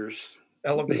elevators.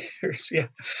 Yeah,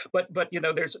 but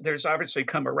there's obviously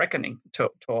come a reckoning to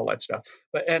all that stuff.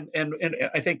 But and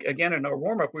I think again in our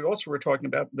warm up we also were talking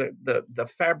about the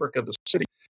fabric of the city.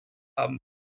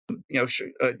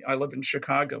 I live in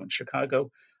Chicago, and Chicago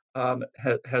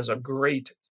has a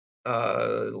great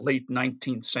late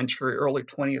 19th century, early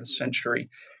 20th century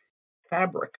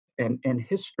fabric and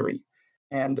history,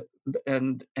 and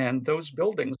and those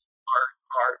buildings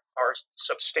are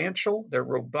substantial. They're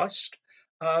robust,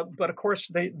 but of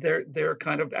course they're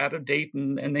kind of out of date,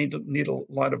 and they need a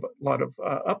lot of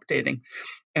updating.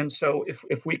 And so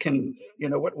if we can,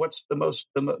 what's the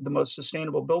most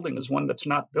sustainable building is one that's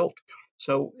not built.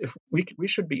 So if we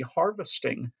should be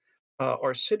harvesting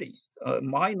our city,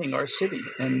 mining our city,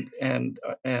 and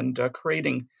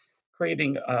creating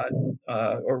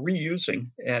or reusing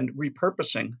and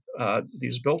repurposing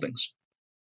these buildings.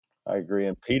 I agree.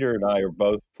 And Peter and I are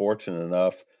both fortunate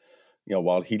enough,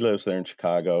 while he lives there in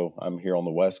Chicago, I'm here on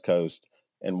the West Coast.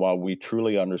 And while we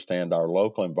truly understand our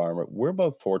local environment, we're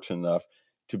both fortunate enough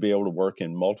to be able to work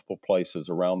in multiple places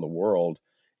around the world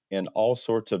in all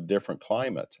sorts of different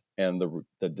climates. And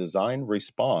the design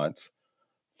response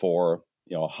for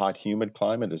a hot, humid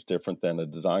climate is different than a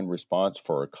design response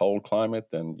for a cold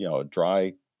climate, than a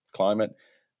dry climate.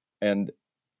 And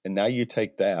now you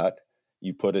take that,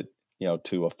 you put it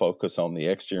to a focus on the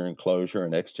exterior enclosure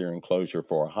and exterior enclosure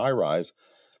for a high rise.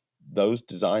 Those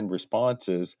design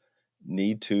responses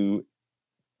need to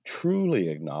truly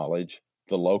acknowledge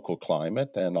the local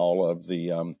climate and all of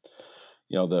the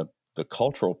the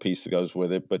cultural piece that goes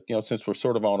with it. But since we're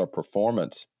sort of on a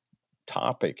performance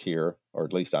topic here, or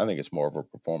at least I think it's more of a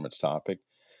performance topic,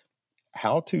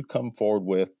 how to come forward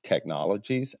with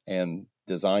technologies and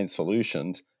design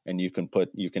solutions, and you can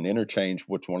interchange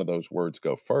which one of those words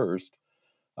go first,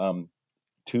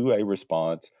 to a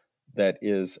response that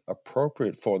is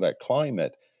appropriate for that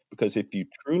climate. Because if you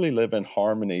truly live in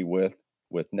harmony with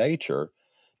nature,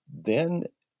 then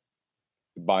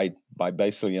by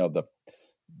basically the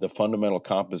fundamental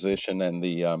composition and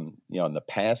the and the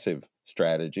passive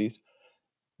strategies,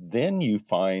 then you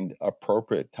find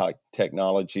appropriate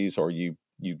technologies, or you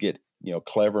get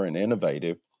clever and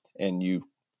innovative, and you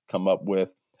come up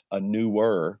with a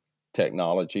newer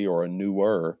technology or a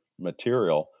newer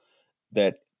material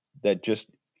that just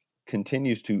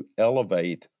continues to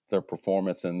elevate their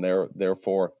performance, and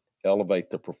therefore elevate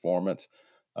the performance,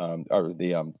 or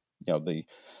the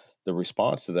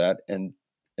response to that. And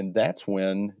that's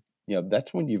when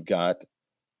you've got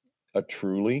a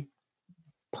truly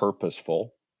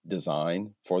purposeful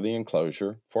design for the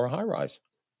enclosure for a high rise,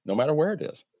 no matter where it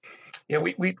is. Yeah,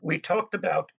 we talked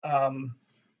about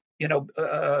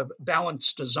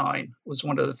balanced design was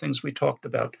one of the things we talked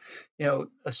about. The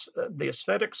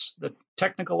aesthetics, the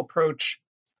technical approach,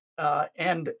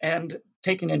 and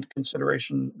taking into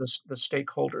consideration the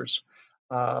stakeholders,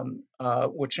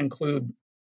 which include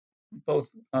both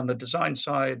on the design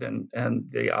side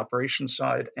and the operation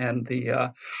side, and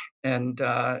the and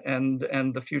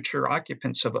the future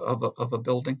occupants of a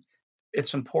building.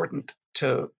 It's important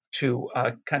to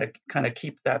kind of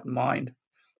keep that in mind.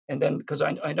 And then, because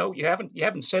I know you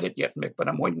haven't said it yet, Mick, but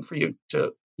I'm waiting for you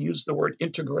to use the word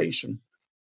integration.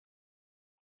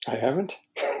 I haven't.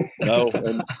 No,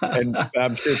 and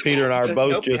I'm sure Peter and I are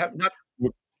both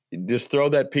just throw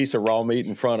that piece of raw meat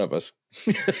in front of us.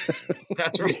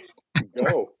 That's right.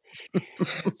 Go.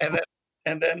 and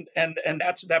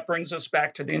that brings us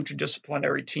back to the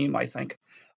interdisciplinary team, I think.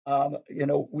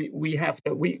 We have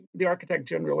to, the architect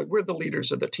generally, we're the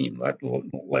leaders of the team.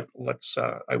 Let's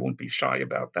I won't be shy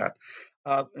about that.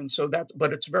 And so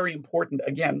but it's very important.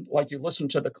 Again, like you listen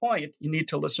to the client, you need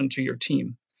to listen to your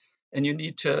team, and you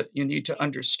need to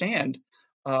understand,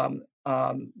 the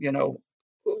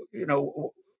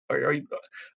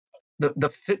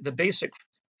basic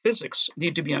physics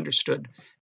need to be understood,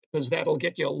 because that'll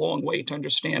get you a long way to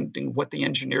understanding what the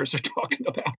engineers are talking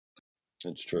about.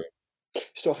 That's true.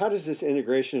 So how does this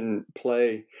integration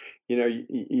play?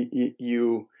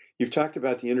 You've talked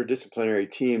about the interdisciplinary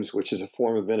teams, which is a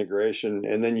form of integration,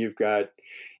 and then you've got,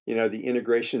 the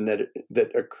integration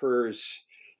that occurs,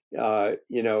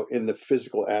 in the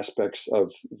physical aspects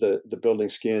of the building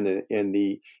skin, and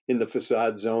in the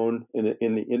facade zone,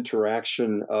 in the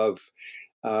interaction of,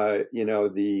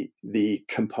 the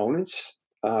components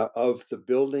of the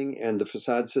building and the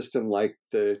facade system, like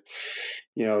the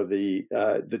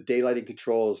daylighting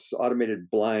controls,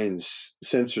 automated blinds,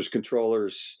 sensors,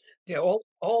 controllers. Yeah, all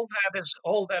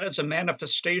that is a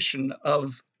manifestation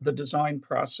of the design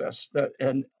process.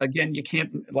 And again, you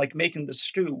can't, like making the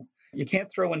stew, you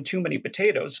can't throw in too many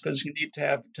potatoes, because you need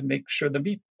to make sure the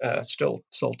meat still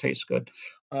tastes good.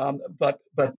 But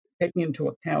taking into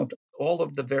account all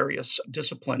of the various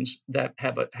disciplines that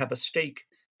have a stake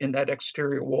in that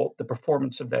exterior wall, the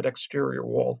performance of that exterior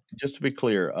wall. Just to be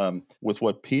clear, with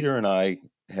what Peter and I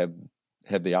have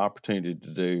have the opportunity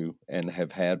to do and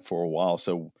have had for a while.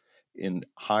 So in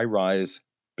high-rise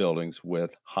buildings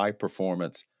with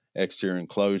high-performance exterior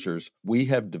enclosures, we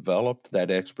have developed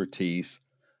that expertise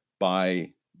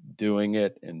by doing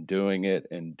it and doing it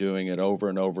and doing it over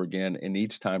and over again, and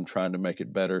each time trying to make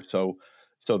it better. So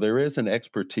there is an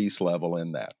expertise level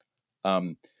in that.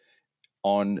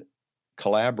 On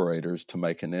collaborators to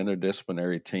make an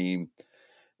interdisciplinary team,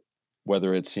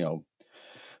 whether it's,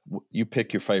 you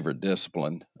pick your favorite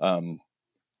discipline,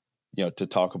 to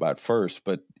talk about first,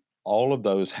 but all of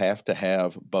those have to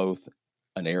have both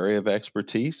an area of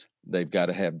expertise, they've got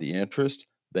to have the interest,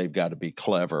 they've got to be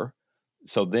clever.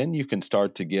 So then you can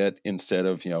start to get, instead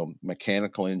of,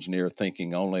 mechanical engineer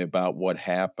thinking only about what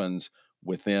happens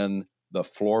within the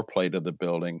floor plate of the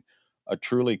building, a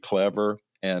truly clever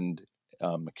and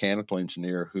mechanical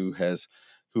engineer who has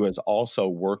also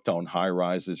worked on high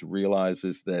rises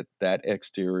realizes that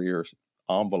exterior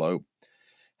envelope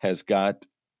has got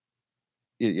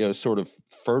sort of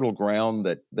fertile ground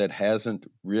that hasn't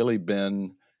really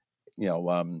been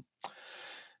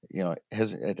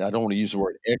hasn't, I don't want to use the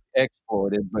word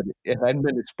exploited, but it hadn't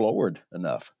been explored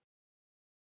enough.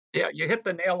 Yeah, you hit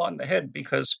the nail on the head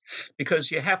because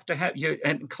you have to have you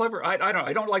and clever.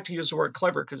 I don't like to use the word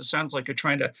clever because it sounds like you're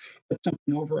trying to put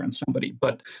something over on somebody.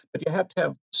 But you have to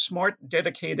have smart,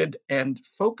 dedicated, and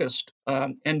focused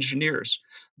engineers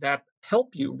that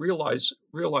help you realize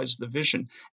the vision,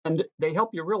 and they help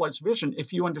you realize vision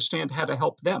if you understand how to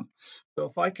help them. So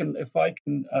if I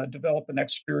can develop an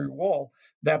exterior wall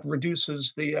that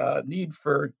reduces the need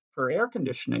for air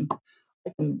conditioning, I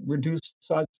can reduce the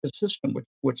size of his system,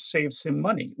 which saves him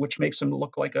money, which makes him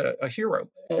look like a hero,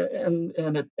 and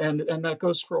that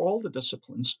goes for all the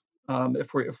disciplines.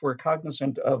 If we're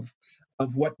cognizant of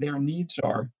what their needs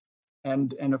are,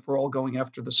 and if we're all going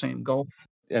after the same goal.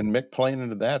 And Mick, playing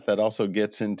into that also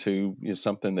gets into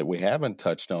something that we haven't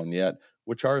touched on yet,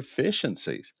 which are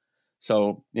efficiencies.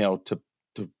 So to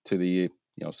the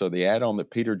so the add-on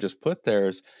that Peter just put there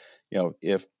is,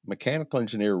 if mechanical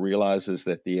engineer realizes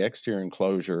that the exterior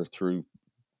enclosure, through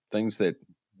things that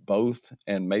both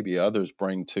and maybe others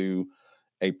bring to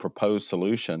a proposed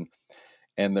solution,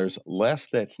 and there's less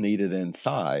that's needed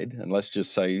inside, and let's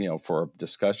just say, for a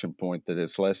discussion point, that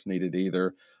it's less needed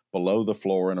either below the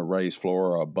floor in a raised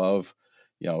floor or above,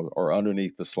 or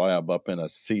underneath the slab up in a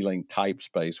ceiling type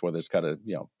space, whether it's got a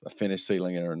finished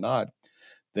ceiling in it or not,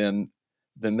 then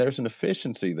there's an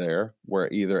efficiency there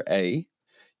where either A,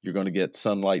 you're going to get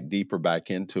sunlight deeper back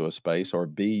into a space, or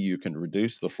B, you can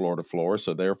reduce the floor to floor.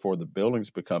 So therefore the buildings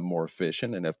become more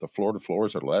efficient. And if the floor to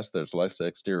floors are less, there's less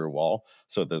exterior wall.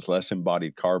 So there's less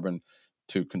embodied carbon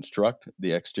to construct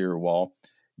the exterior wall.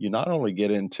 You not only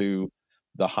get into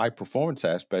the high performance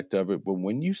aspect of it, but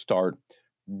when you start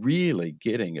really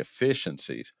getting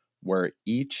efficiencies where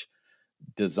each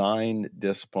design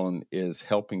discipline is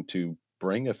helping to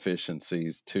bring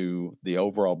efficiencies to the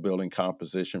overall building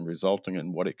composition, resulting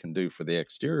in what it can do for the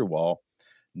exterior wall.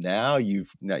 Now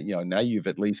you've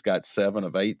at least got 7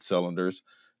 of 8 cylinders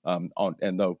on,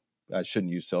 and though I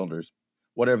shouldn't use cylinders,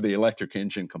 whatever the electric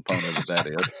engine component of that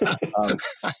is.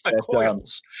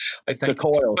 Coils, I think. The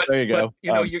coils. But, there you go.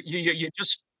 You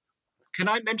just. Can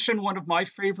I mention one of my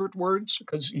favorite words?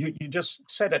 Because you just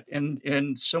said it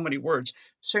in so many words.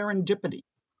 Serendipity.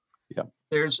 Yeah.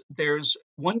 There's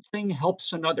one thing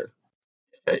helps another.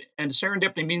 And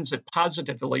serendipity means it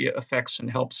positively affects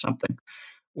and helps something.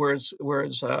 Whereas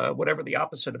whatever the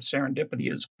opposite of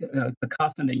serendipity is,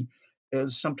 cacophony,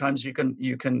 is sometimes you can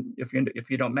if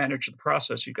you don't manage the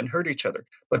process, you can hurt each other.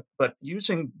 But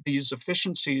using these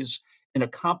efficiencies in a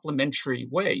complementary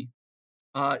way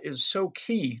is so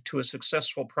key to a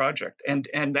successful project, and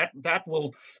that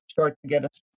will start to get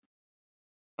us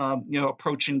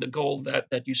approaching the goal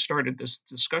that you started this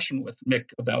discussion with, Mick,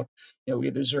 about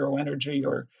either zero energy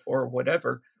or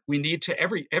whatever. We need to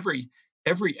every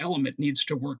element needs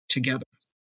to work together.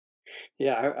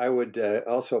 Yeah, I would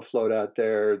also float out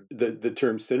there the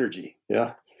term synergy.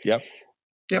 Yeah. Yep.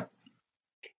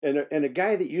 And a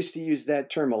guy that used to use that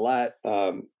term a lot,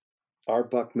 R.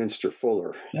 Buckminster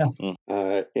Fuller.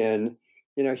 Yeah. And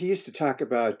he used to talk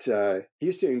about, he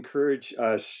used to encourage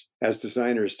us as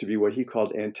designers to be what he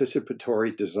called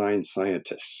anticipatory design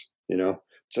scientists.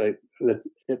 So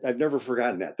I've never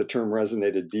forgotten that. The term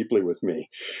resonated deeply with me.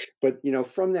 But,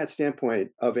 from that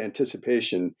standpoint of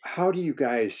anticipation, how do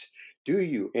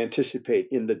you anticipate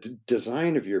in the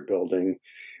design of your building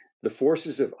the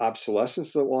forces of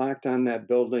obsolescence that will act on that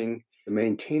building, the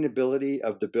maintainability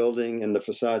of the building and the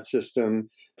facade system,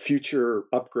 future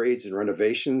upgrades and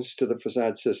renovations to the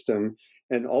facade system,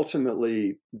 and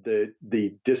ultimately the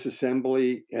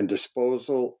disassembly and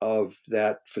disposal of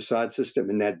that facade system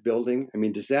in that building. I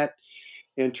mean, does that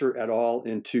enter at all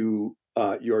into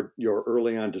your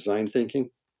early on design thinking?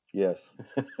 Yes.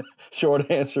 Short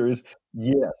answer is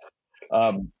yes.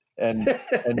 Um, and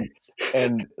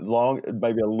long,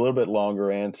 maybe a little bit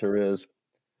longer answer is,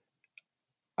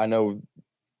 I know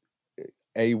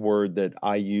a word that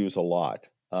I use a lot,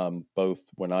 both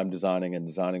when I'm designing and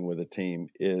designing with a team,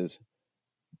 is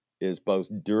both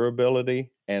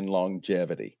durability and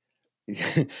longevity.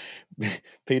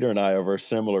 Peter and I are a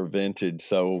similar vintage,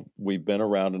 so we've been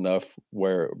around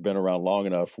long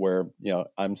enough where,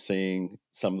 I'm seeing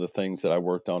some of the things that I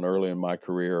worked on early in my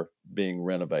career being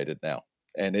renovated now,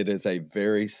 and it is a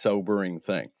very sobering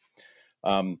thing.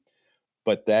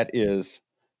 But that is,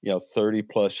 30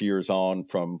 plus years on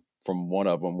from one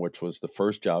of them, which was the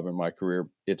first job in my career.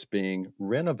 It's being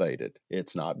renovated.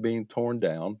 It's not being torn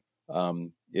down.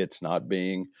 It's not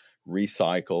being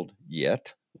recycled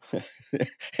yet,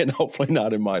 and hopefully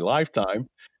not in my lifetime.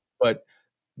 But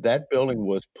that building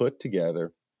was put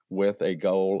together with a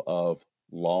goal of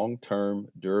long-term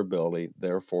durability,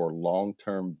 therefore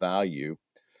long-term value.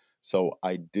 So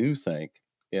I do think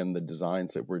in the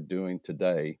designs that we're doing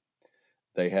today,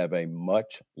 they have a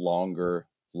much longer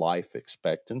life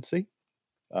expectancy,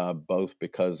 both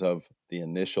because of the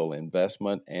initial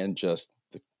investment and just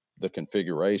the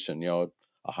configuration. A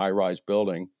high-rise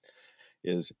building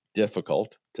is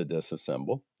difficult to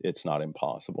disassemble. It's not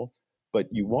impossible, but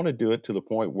you want to do it to the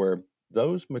point where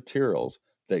those materials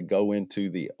that go into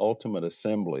the ultimate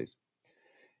assemblies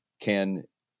can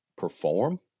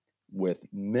perform with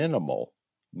minimal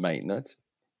maintenance.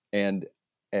 And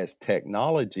as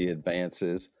technology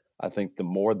advances, I think the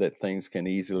more that things can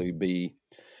easily be,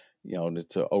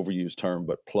 it's an overused term,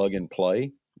 but plug and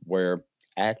play, where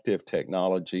active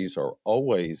technologies are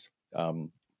always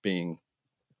being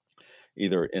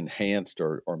either enhanced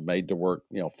or made to work,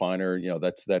 finer.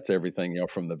 That's everything,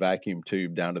 from the vacuum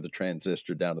tube down to the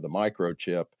transistor, down to the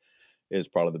microchip, is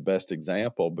probably the best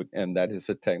example. But and that is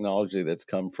a technology that's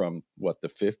come from the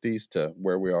 50s to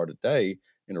where we are today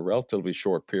in a relatively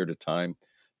short period of time.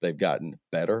 They've gotten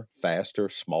better, faster,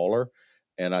 smaller,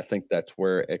 and I think that's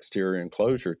where exterior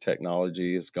enclosure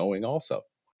technology is going also.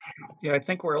 Yeah, I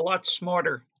think we're a lot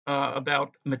smarter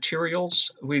about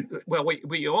materials. We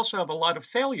also have a lot of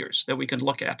failures that we can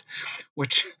look at,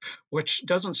 which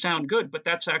doesn't sound good, but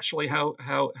that's actually how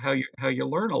you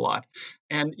learn a lot.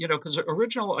 And because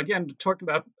again, talking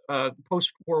about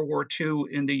post World War II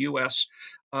in the U.S.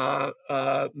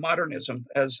 Modernism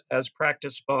as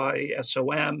practiced by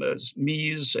SOM, as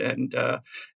Mies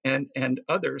and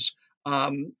others.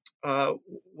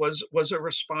 Was a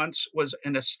response, was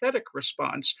an aesthetic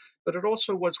response, but it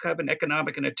also was kind of an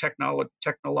economic and a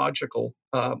technological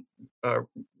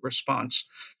response.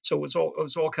 So it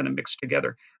was all kind of mixed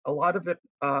together. A lot of it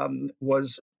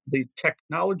was the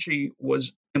technology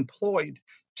was employed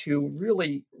to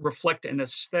really reflect an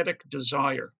aesthetic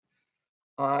desire.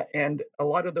 And a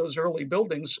lot of those early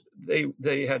buildings,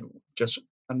 they had just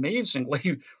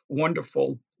amazingly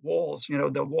wonderful walls.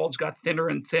 The walls got thinner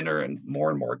and thinner, and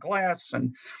more glass,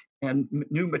 and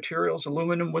new materials.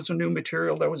 Aluminum was a new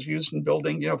material that was used in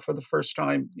building, for the first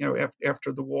time,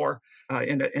 after the war,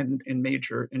 in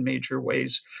major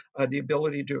ways. The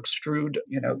ability to extrude,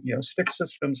 stick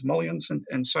systems, mullions,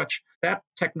 and such. That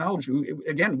technology,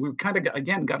 we kind of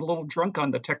got a little drunk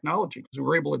on the technology because we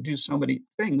were able to do so many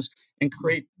things and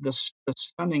create this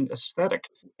stunning aesthetic.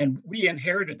 And we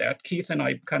inherited that. Keith and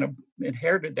I kind of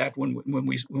inherited that when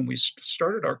we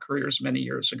started our careers many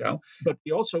years ago. But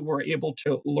we also were able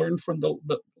to learn from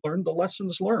the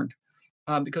lessons learned,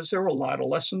 because there were a lot of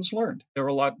lessons learned. There were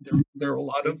a lot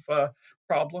of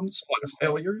problems, a lot of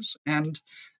failures, and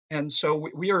so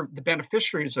we are the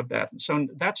beneficiaries of that. And so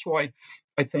that's why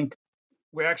I think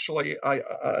we actually, I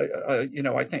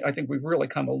think we've really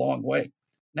come a long way.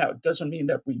 Now, it doesn't mean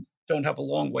that we don't have a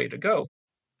long way to go.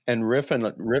 And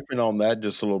riffing on that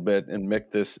just a little bit, and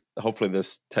Mick, hopefully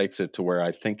this takes it to where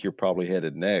I think you're probably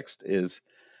headed next, is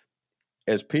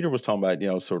as Peter was talking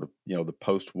about, sort of, the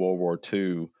post World War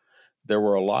II, there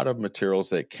were a lot of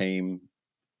materials that came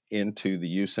into the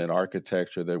use in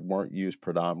architecture that weren't used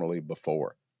predominantly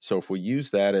before. So if we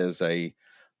use that as a,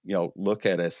 look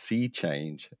at a sea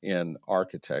change in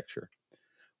architecture,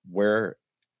 where,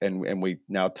 and we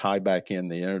now tie back in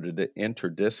the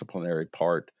interdisciplinary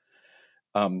part,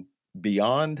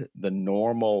 beyond the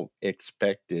normal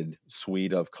expected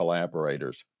suite of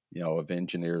collaborators, of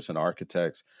engineers and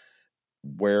architects,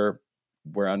 where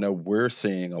where I know we're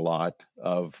seeing a lot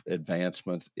of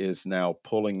advancements is now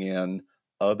pulling in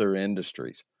other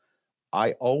industries.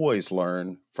 I always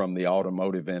learn from the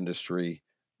automotive industry,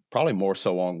 probably more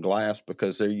so on glass,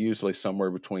 because they're usually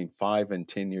somewhere between 5 and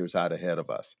 10 years out ahead of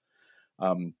us.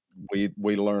 Um,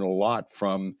 we learn a lot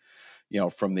from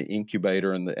from the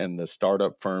incubator and the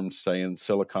startup firms, say in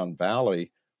Silicon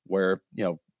Valley, where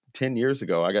 10 years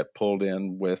ago I got pulled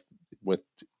in with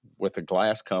with a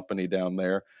glass company down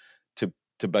there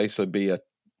to basically be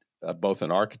both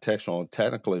an architectural and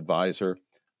technical advisor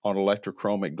on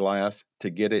electrochromic glass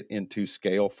to get it into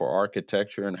scale for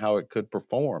architecture and how it could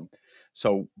perform.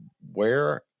 So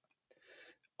where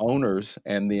owners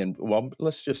and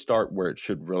let's just start where it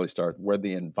should really start, where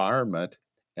the environment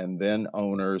and then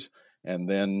owners and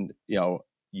then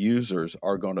users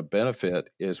are going to benefit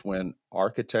is when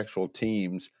architectural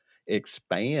teams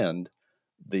expand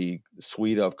the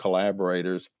suite of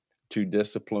collaborators to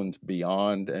disciplines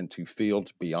beyond and to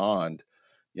fields beyond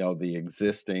the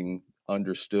existing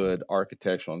understood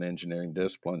architectural and engineering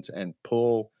disciplines, and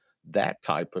pull that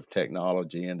type of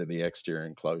technology into the exterior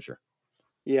enclosure.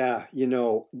 Yeah,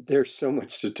 there's so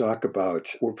much to talk about.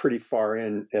 We're pretty far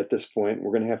in at this point.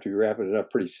 We're going to have to be wrapping it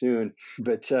up pretty soon.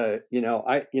 But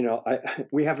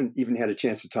we haven't even had a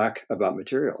chance to talk about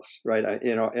materials, right?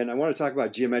 And I want to talk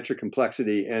about geometric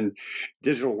complexity and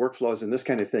digital workflows and this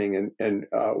kind of thing, and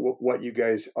what you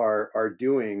guys are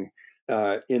doing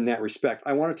in that respect.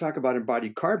 I want to talk about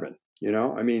embodied carbon.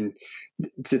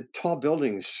 The tall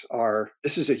buildings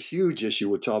this is a huge issue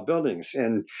with tall buildings,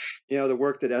 and the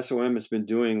work that SOM has been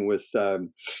doing with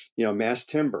mass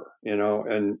timber,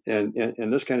 and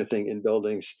this kind of thing in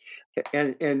buildings,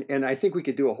 and I think we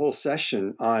could do a whole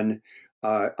session on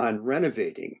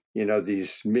renovating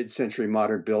these mid-century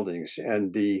modern buildings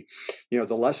and the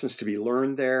lessons to be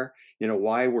learned there,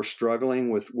 why we're struggling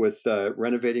with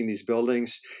renovating these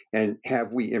buildings, and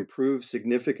have we improved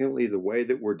significantly the way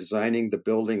that we're designing the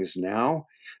buildings now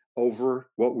over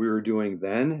what we were doing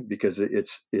then, because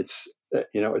it's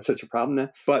such a problem then.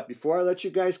 But before I let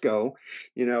you guys go,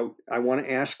 I want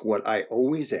to ask what I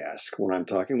always ask when I'm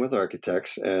talking with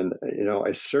architects, and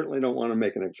I certainly don't want to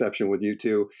make an exception with you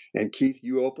two. And Keith,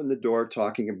 you opened the door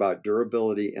talking about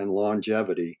durability and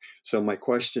longevity. So my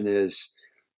question is,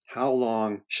 how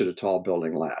long should a tall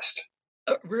building last?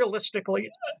 Realistically,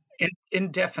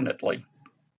 indefinitely.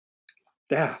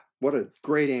 Yeah, what a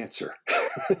great answer.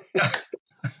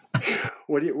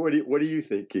 What do you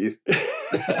think, Keith?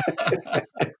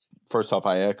 First off,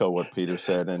 I echo what Peter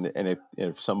said, and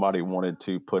if somebody wanted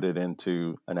to put it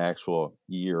into an actual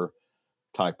year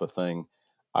type of thing,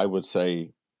 I would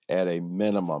say at a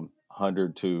minimum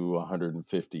 100 to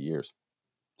 150 years.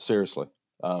 Seriously,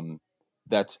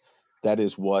 that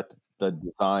is what the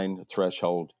design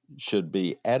threshold should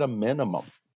be at a minimum.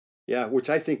 Yeah, which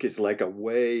I think is like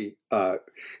way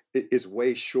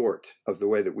short of the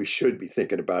way that we should be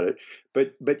thinking about it.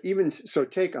 But even so,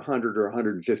 take 100 or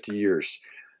 150 years.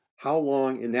 How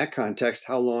long, in that context,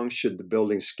 how long should the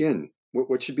building skin?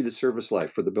 What should be the service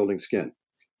life for the building skin?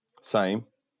 Same.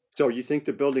 So you think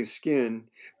the building skin,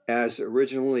 as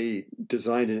originally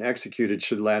designed and executed,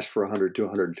 should last for 100 to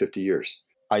 150 years?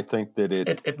 I think that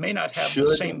it may not have the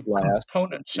same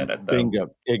components in it, though.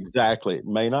 Bingo. Exactly. It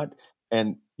may not.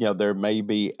 And there may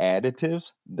be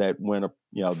additives that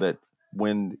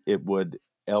when it would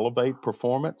elevate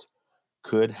performance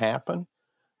could happen.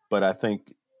 But I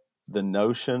think the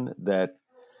notion that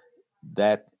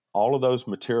all of those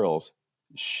materials,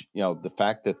 the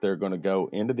fact that they're going to go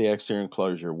into the exterior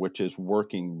enclosure, which is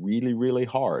working really, really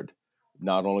hard,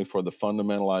 not only for the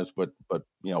fundamentalized, but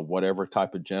whatever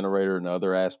type of generator and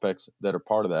other aspects that are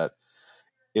part of that,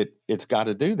 it's got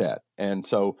to do that. And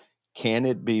so, can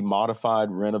it be modified,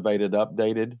 renovated,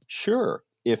 updated? Sure,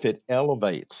 if it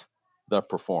elevates the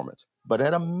performance. But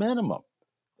at a minimum,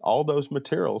 all those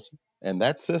materials and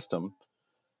that system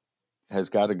has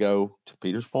got to go, to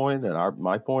Peter's point and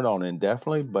my point, on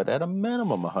indefinitely, but at a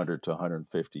minimum 100 to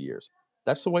 150 years.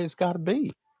 That's the way it's got to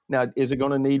be. Now, is it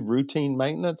going to need routine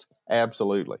maintenance?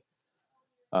 Absolutely.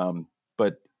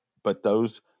 But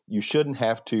those, you shouldn't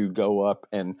have to go up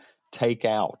and take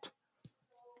out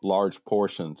large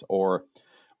portions or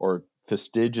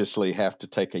fastidiously have to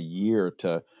take a year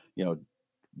to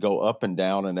go up and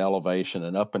down an elevation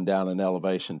and up and down an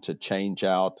elevation to change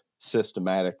out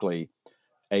systematically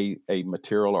a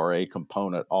material or a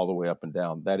component all the way up and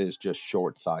down. That is just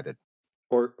short-sighted.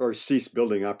 Or cease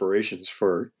building operations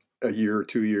for a year or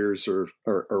 2 years or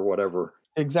whatever.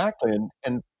 Exactly.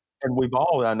 And we've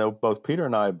all, I know both Peter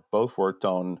and I both worked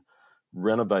on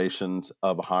renovations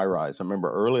of a high rise. I remember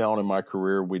early on in my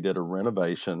career, we did a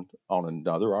renovation on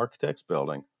another architect's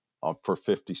building, for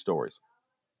 50 stories,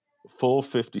 full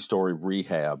 50-story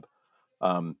rehab.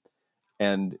 Um,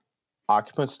 and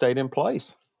occupants stayed in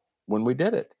place when we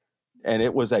did it. And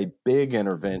it was a big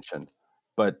intervention,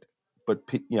 but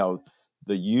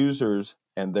the users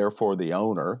and therefore the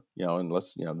owner,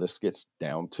 unless this gets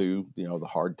down to the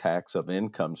hard tax of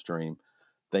income stream,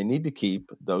 they need to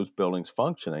keep those buildings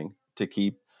functioning to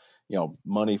keep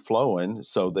money flowing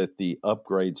so that the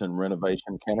upgrades and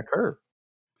renovation can occur.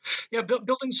 Yeah, but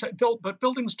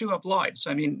buildings do have lives.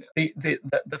 I mean,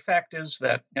 the fact is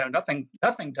that nothing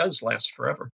does last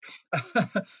forever.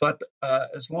 But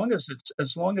as long as it's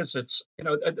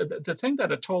the thing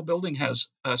that a tall building has,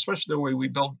 especially the way we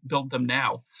build them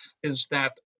now, is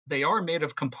that they are made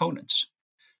of components,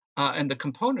 and the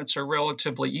components are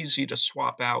relatively easy to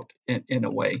swap out in a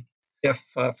way if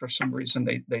for some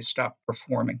reason they stop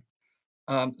performing.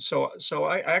 So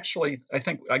I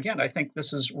think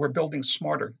we're building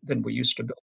smarter than we used to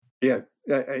build. Yeah,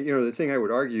 the thing I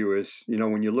would argue is,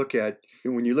 when you look at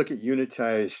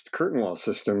unitized curtain wall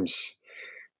systems,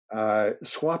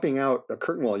 swapping out a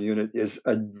curtain wall unit is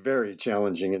a very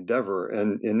challenging endeavor,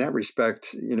 and in that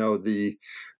respect,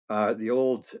 the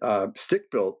old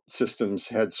stick-built systems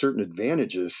had certain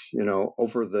advantages,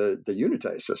 over the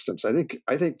unitized systems. I think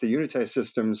the unitized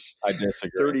systems, I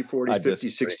disagree. 30, 40, 50,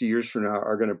 60 years from now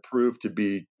are going to prove to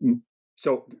be.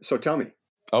 So tell me.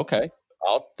 Okay,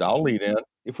 I'll lead in.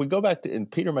 If we go back to, and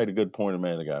Peter made a good point a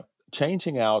minute ago,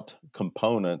 changing out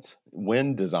components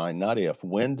when designed, not if,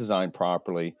 when designed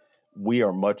properly, we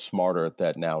are much smarter at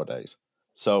that nowadays.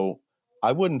 So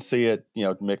I wouldn't see it,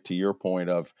 Mick, to your point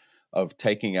of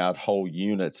taking out whole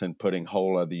units and putting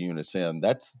whole other units in.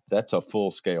 That's a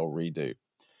full scale redo.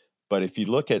 But if you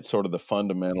look at sort of the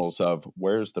fundamentals of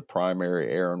where's the primary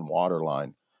air and water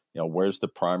line, where's the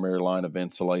primary line of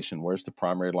insulation, where's the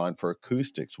primary line for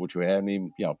acoustics, which we haven't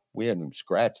even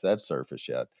scratched that surface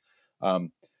yet.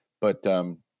 But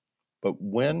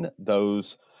when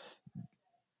those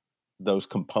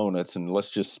components, and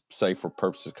let's just say for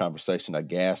purposes of conversation, a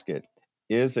gasket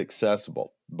is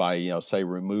accessible by, say,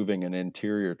 removing an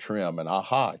interior trim, and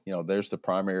there's the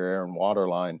primary air and water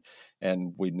line,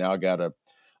 and we've now got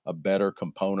a better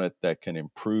component that can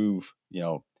improve,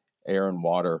 air and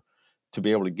water to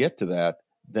be able to get to that,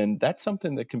 then that's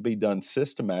something that can be done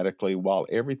systematically while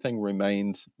everything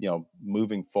remains,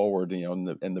 moving forward, in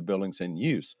the buildings in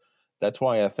use. That's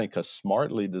why I think a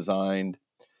smartly designed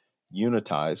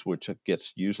unitized, which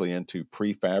gets usually into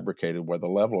prefabricated where the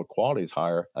level of quality is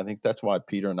higher. I think that's why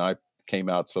Peter and I came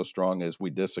out so strong as we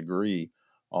disagree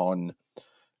on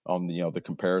the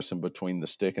comparison between the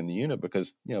stick and the unit,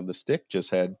 because the stick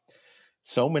just had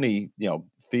so many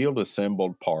field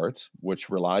assembled parts, which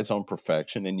relies on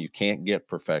perfection, and you can't get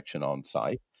perfection on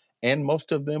site, and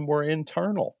most of them were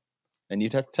internal, and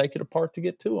you'd have to take it apart to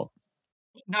get to them.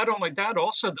 Not only that,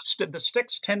 also the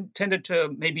sticks tended to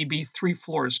maybe be 3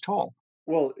 floors tall.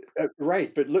 Well,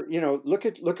 right, but look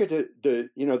at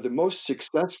the most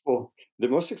successful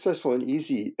and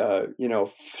easy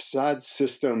facade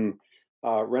system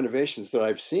renovations that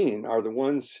I've seen are the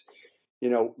ones,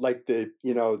 like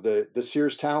the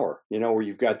Sears Tower, where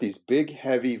you've got these big,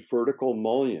 heavy vertical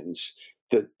mullions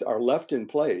that are left in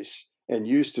place and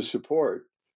used to support,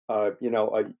 a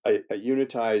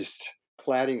unitized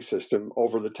cladding system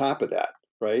over the top of that,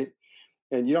 right?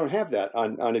 And you don't have that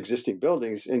on existing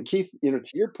buildings. And Keith, to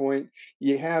your point,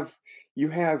 you have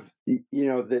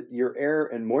that your air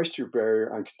and moisture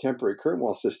barrier on contemporary curtain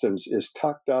wall systems is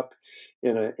tucked up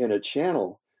in a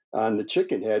channel on the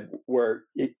chicken head where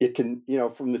it can,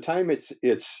 from the time it's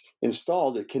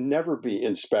installed, it can never be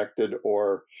inspected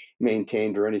or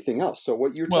maintained or anything else. So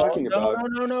what you're talking about?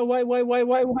 No,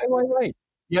 wait.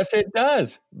 Yes, it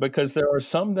does, because there are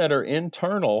some that are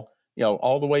internal,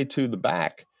 all the way to the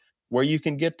back, where you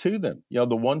can get to them. The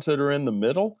ones that are in the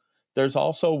middle, there's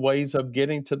also ways of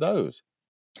getting to those.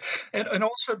 And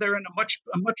also they're in a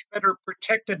much better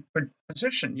protected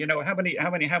position. How many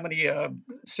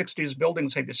 60s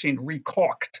buildings have you seen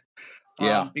recaulked?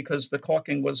 Yeah. Because the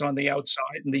caulking was on the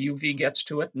outside and the UV gets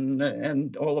to it,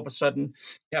 and all of a sudden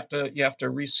you have to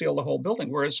reseal the whole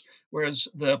building. Whereas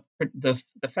the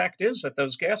fact is that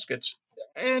those gaskets,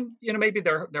 and maybe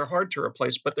they're hard to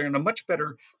replace, but they're in a much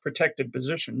better protected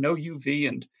position. No UV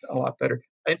and a lot better.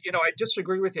 And I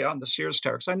disagree with you on the Sears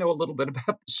Tower, because I know a little bit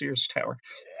about the Sears Tower.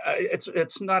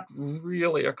 It's not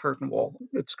really a curtain wall.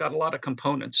 It's got a lot of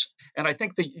components, and I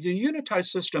think the unitized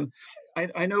system.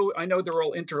 I know they're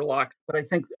all interlocked, but I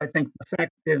think the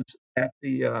fact is that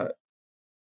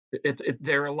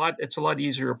it's a lot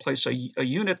easier to replace a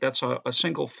unit that's a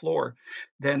single floor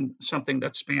than something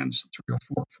that spans 3 or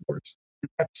 4 floors.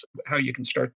 That's how you can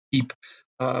start to keep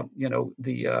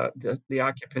the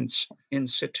occupants in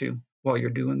situ while you're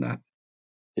doing that.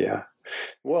 Yeah.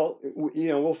 Well,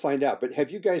 we'll find out. But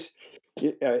have you guys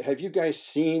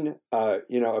seen a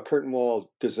curtain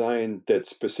wall design that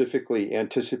specifically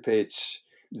anticipates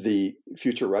the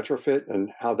future retrofit and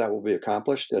how that will be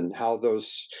accomplished, and how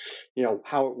those,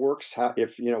 how it works,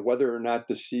 whether or not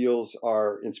the seals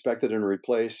are inspected and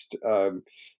replaced,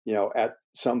 at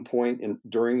some point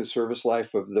during the service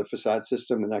life of the facade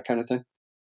system and that kind of thing?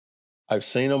 I've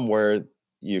seen them where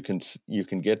you can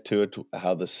get to it,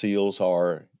 how the seals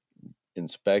are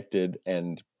inspected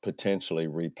and potentially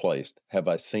replaced. Have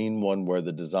I seen one where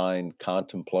the design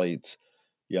contemplates,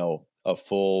 a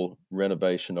full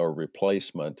renovation or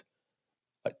replacement?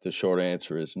 The short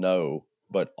answer is no,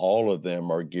 but all of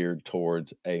them are geared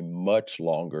towards a much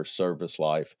longer service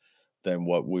life than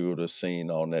what we would have seen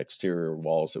on exterior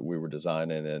walls that we were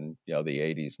designing in, the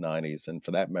 80s, 90s, and for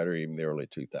that matter, even the early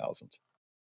 2000s.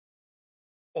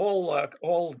 All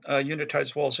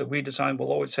unitized walls that we design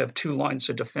will always have two lines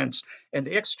of defense, and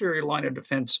the exterior line of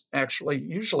defense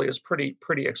usually is pretty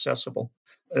accessible,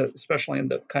 especially in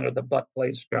the kind of the butt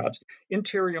glazed jobs.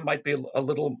 Interior might be a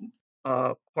little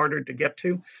harder to get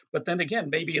to, but then again,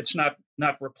 maybe it's not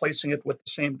replacing it with the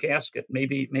same gasket.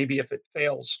 Maybe if it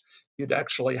fails, you'd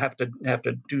actually have to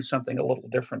do something a little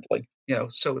differently.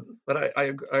 So, but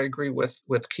I agree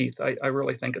with Keith. I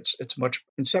really think it's much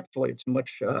conceptually, it's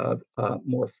much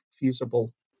more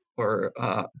feasible or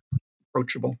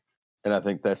approachable. And I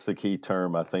think that's the key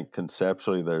term. I think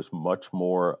conceptually, there's much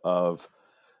more of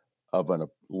a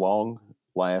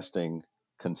long-lasting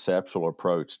conceptual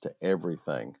approach to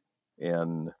everything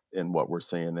in what we're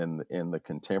seeing in the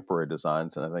contemporary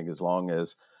designs. And I think as long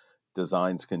as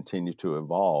designs continue to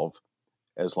evolve,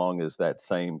 as long as that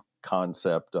same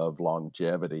concept of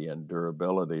longevity and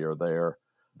durability are there,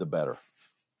 the better.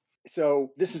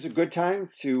 So this is a good time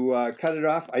to cut it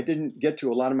off. I didn't get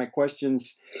to a lot of my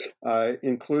questions,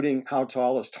 including how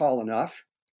tall is tall enough.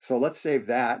 So let's save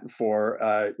that for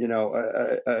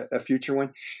a future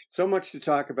one. So much to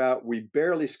talk about. We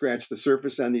barely scratched the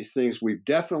surface on these things. We've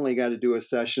definitely got to do a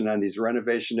session on these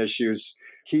renovation issues.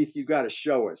 Keith, you got to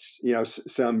show us,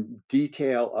 some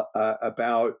detail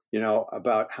about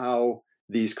how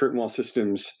these curtain wall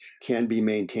systems can be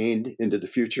maintained into the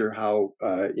future, how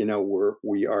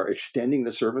we are extending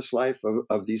the service life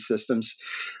of these systems.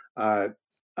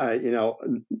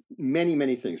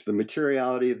 Many things. The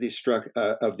materiality of these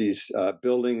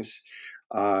buildings.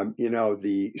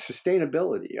 The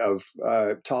sustainability of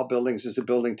tall buildings as a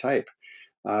building type.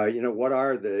 What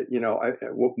are the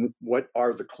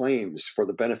claims for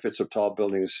the benefits of tall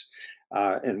buildings,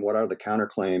 and what are the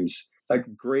counterclaims?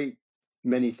 Great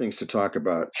many things to talk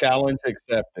about. Challenge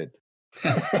accepted.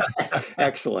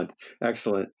 Excellent.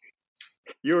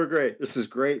 You were great. This is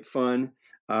great fun.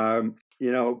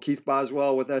 Keith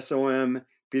Boswell with SOM,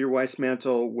 Peter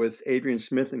Weissmantel with Adrian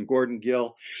Smith and Gordon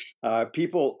Gill.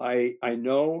 People, I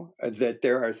know that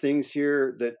there are things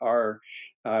here that are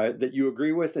that you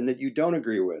agree with and that you don't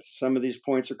agree with. Some of these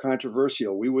points are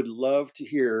controversial. We would love to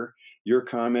hear your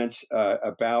comments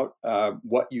about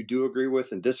what you do agree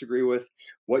with and disagree with,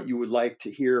 what you would like to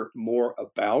hear more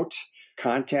about.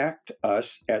 Contact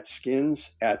us at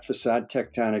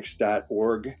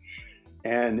skins@facadetectonics.org,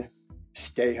 and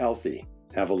stay healthy.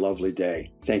 Have a lovely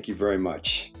day. Thank you very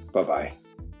much. Bye-bye.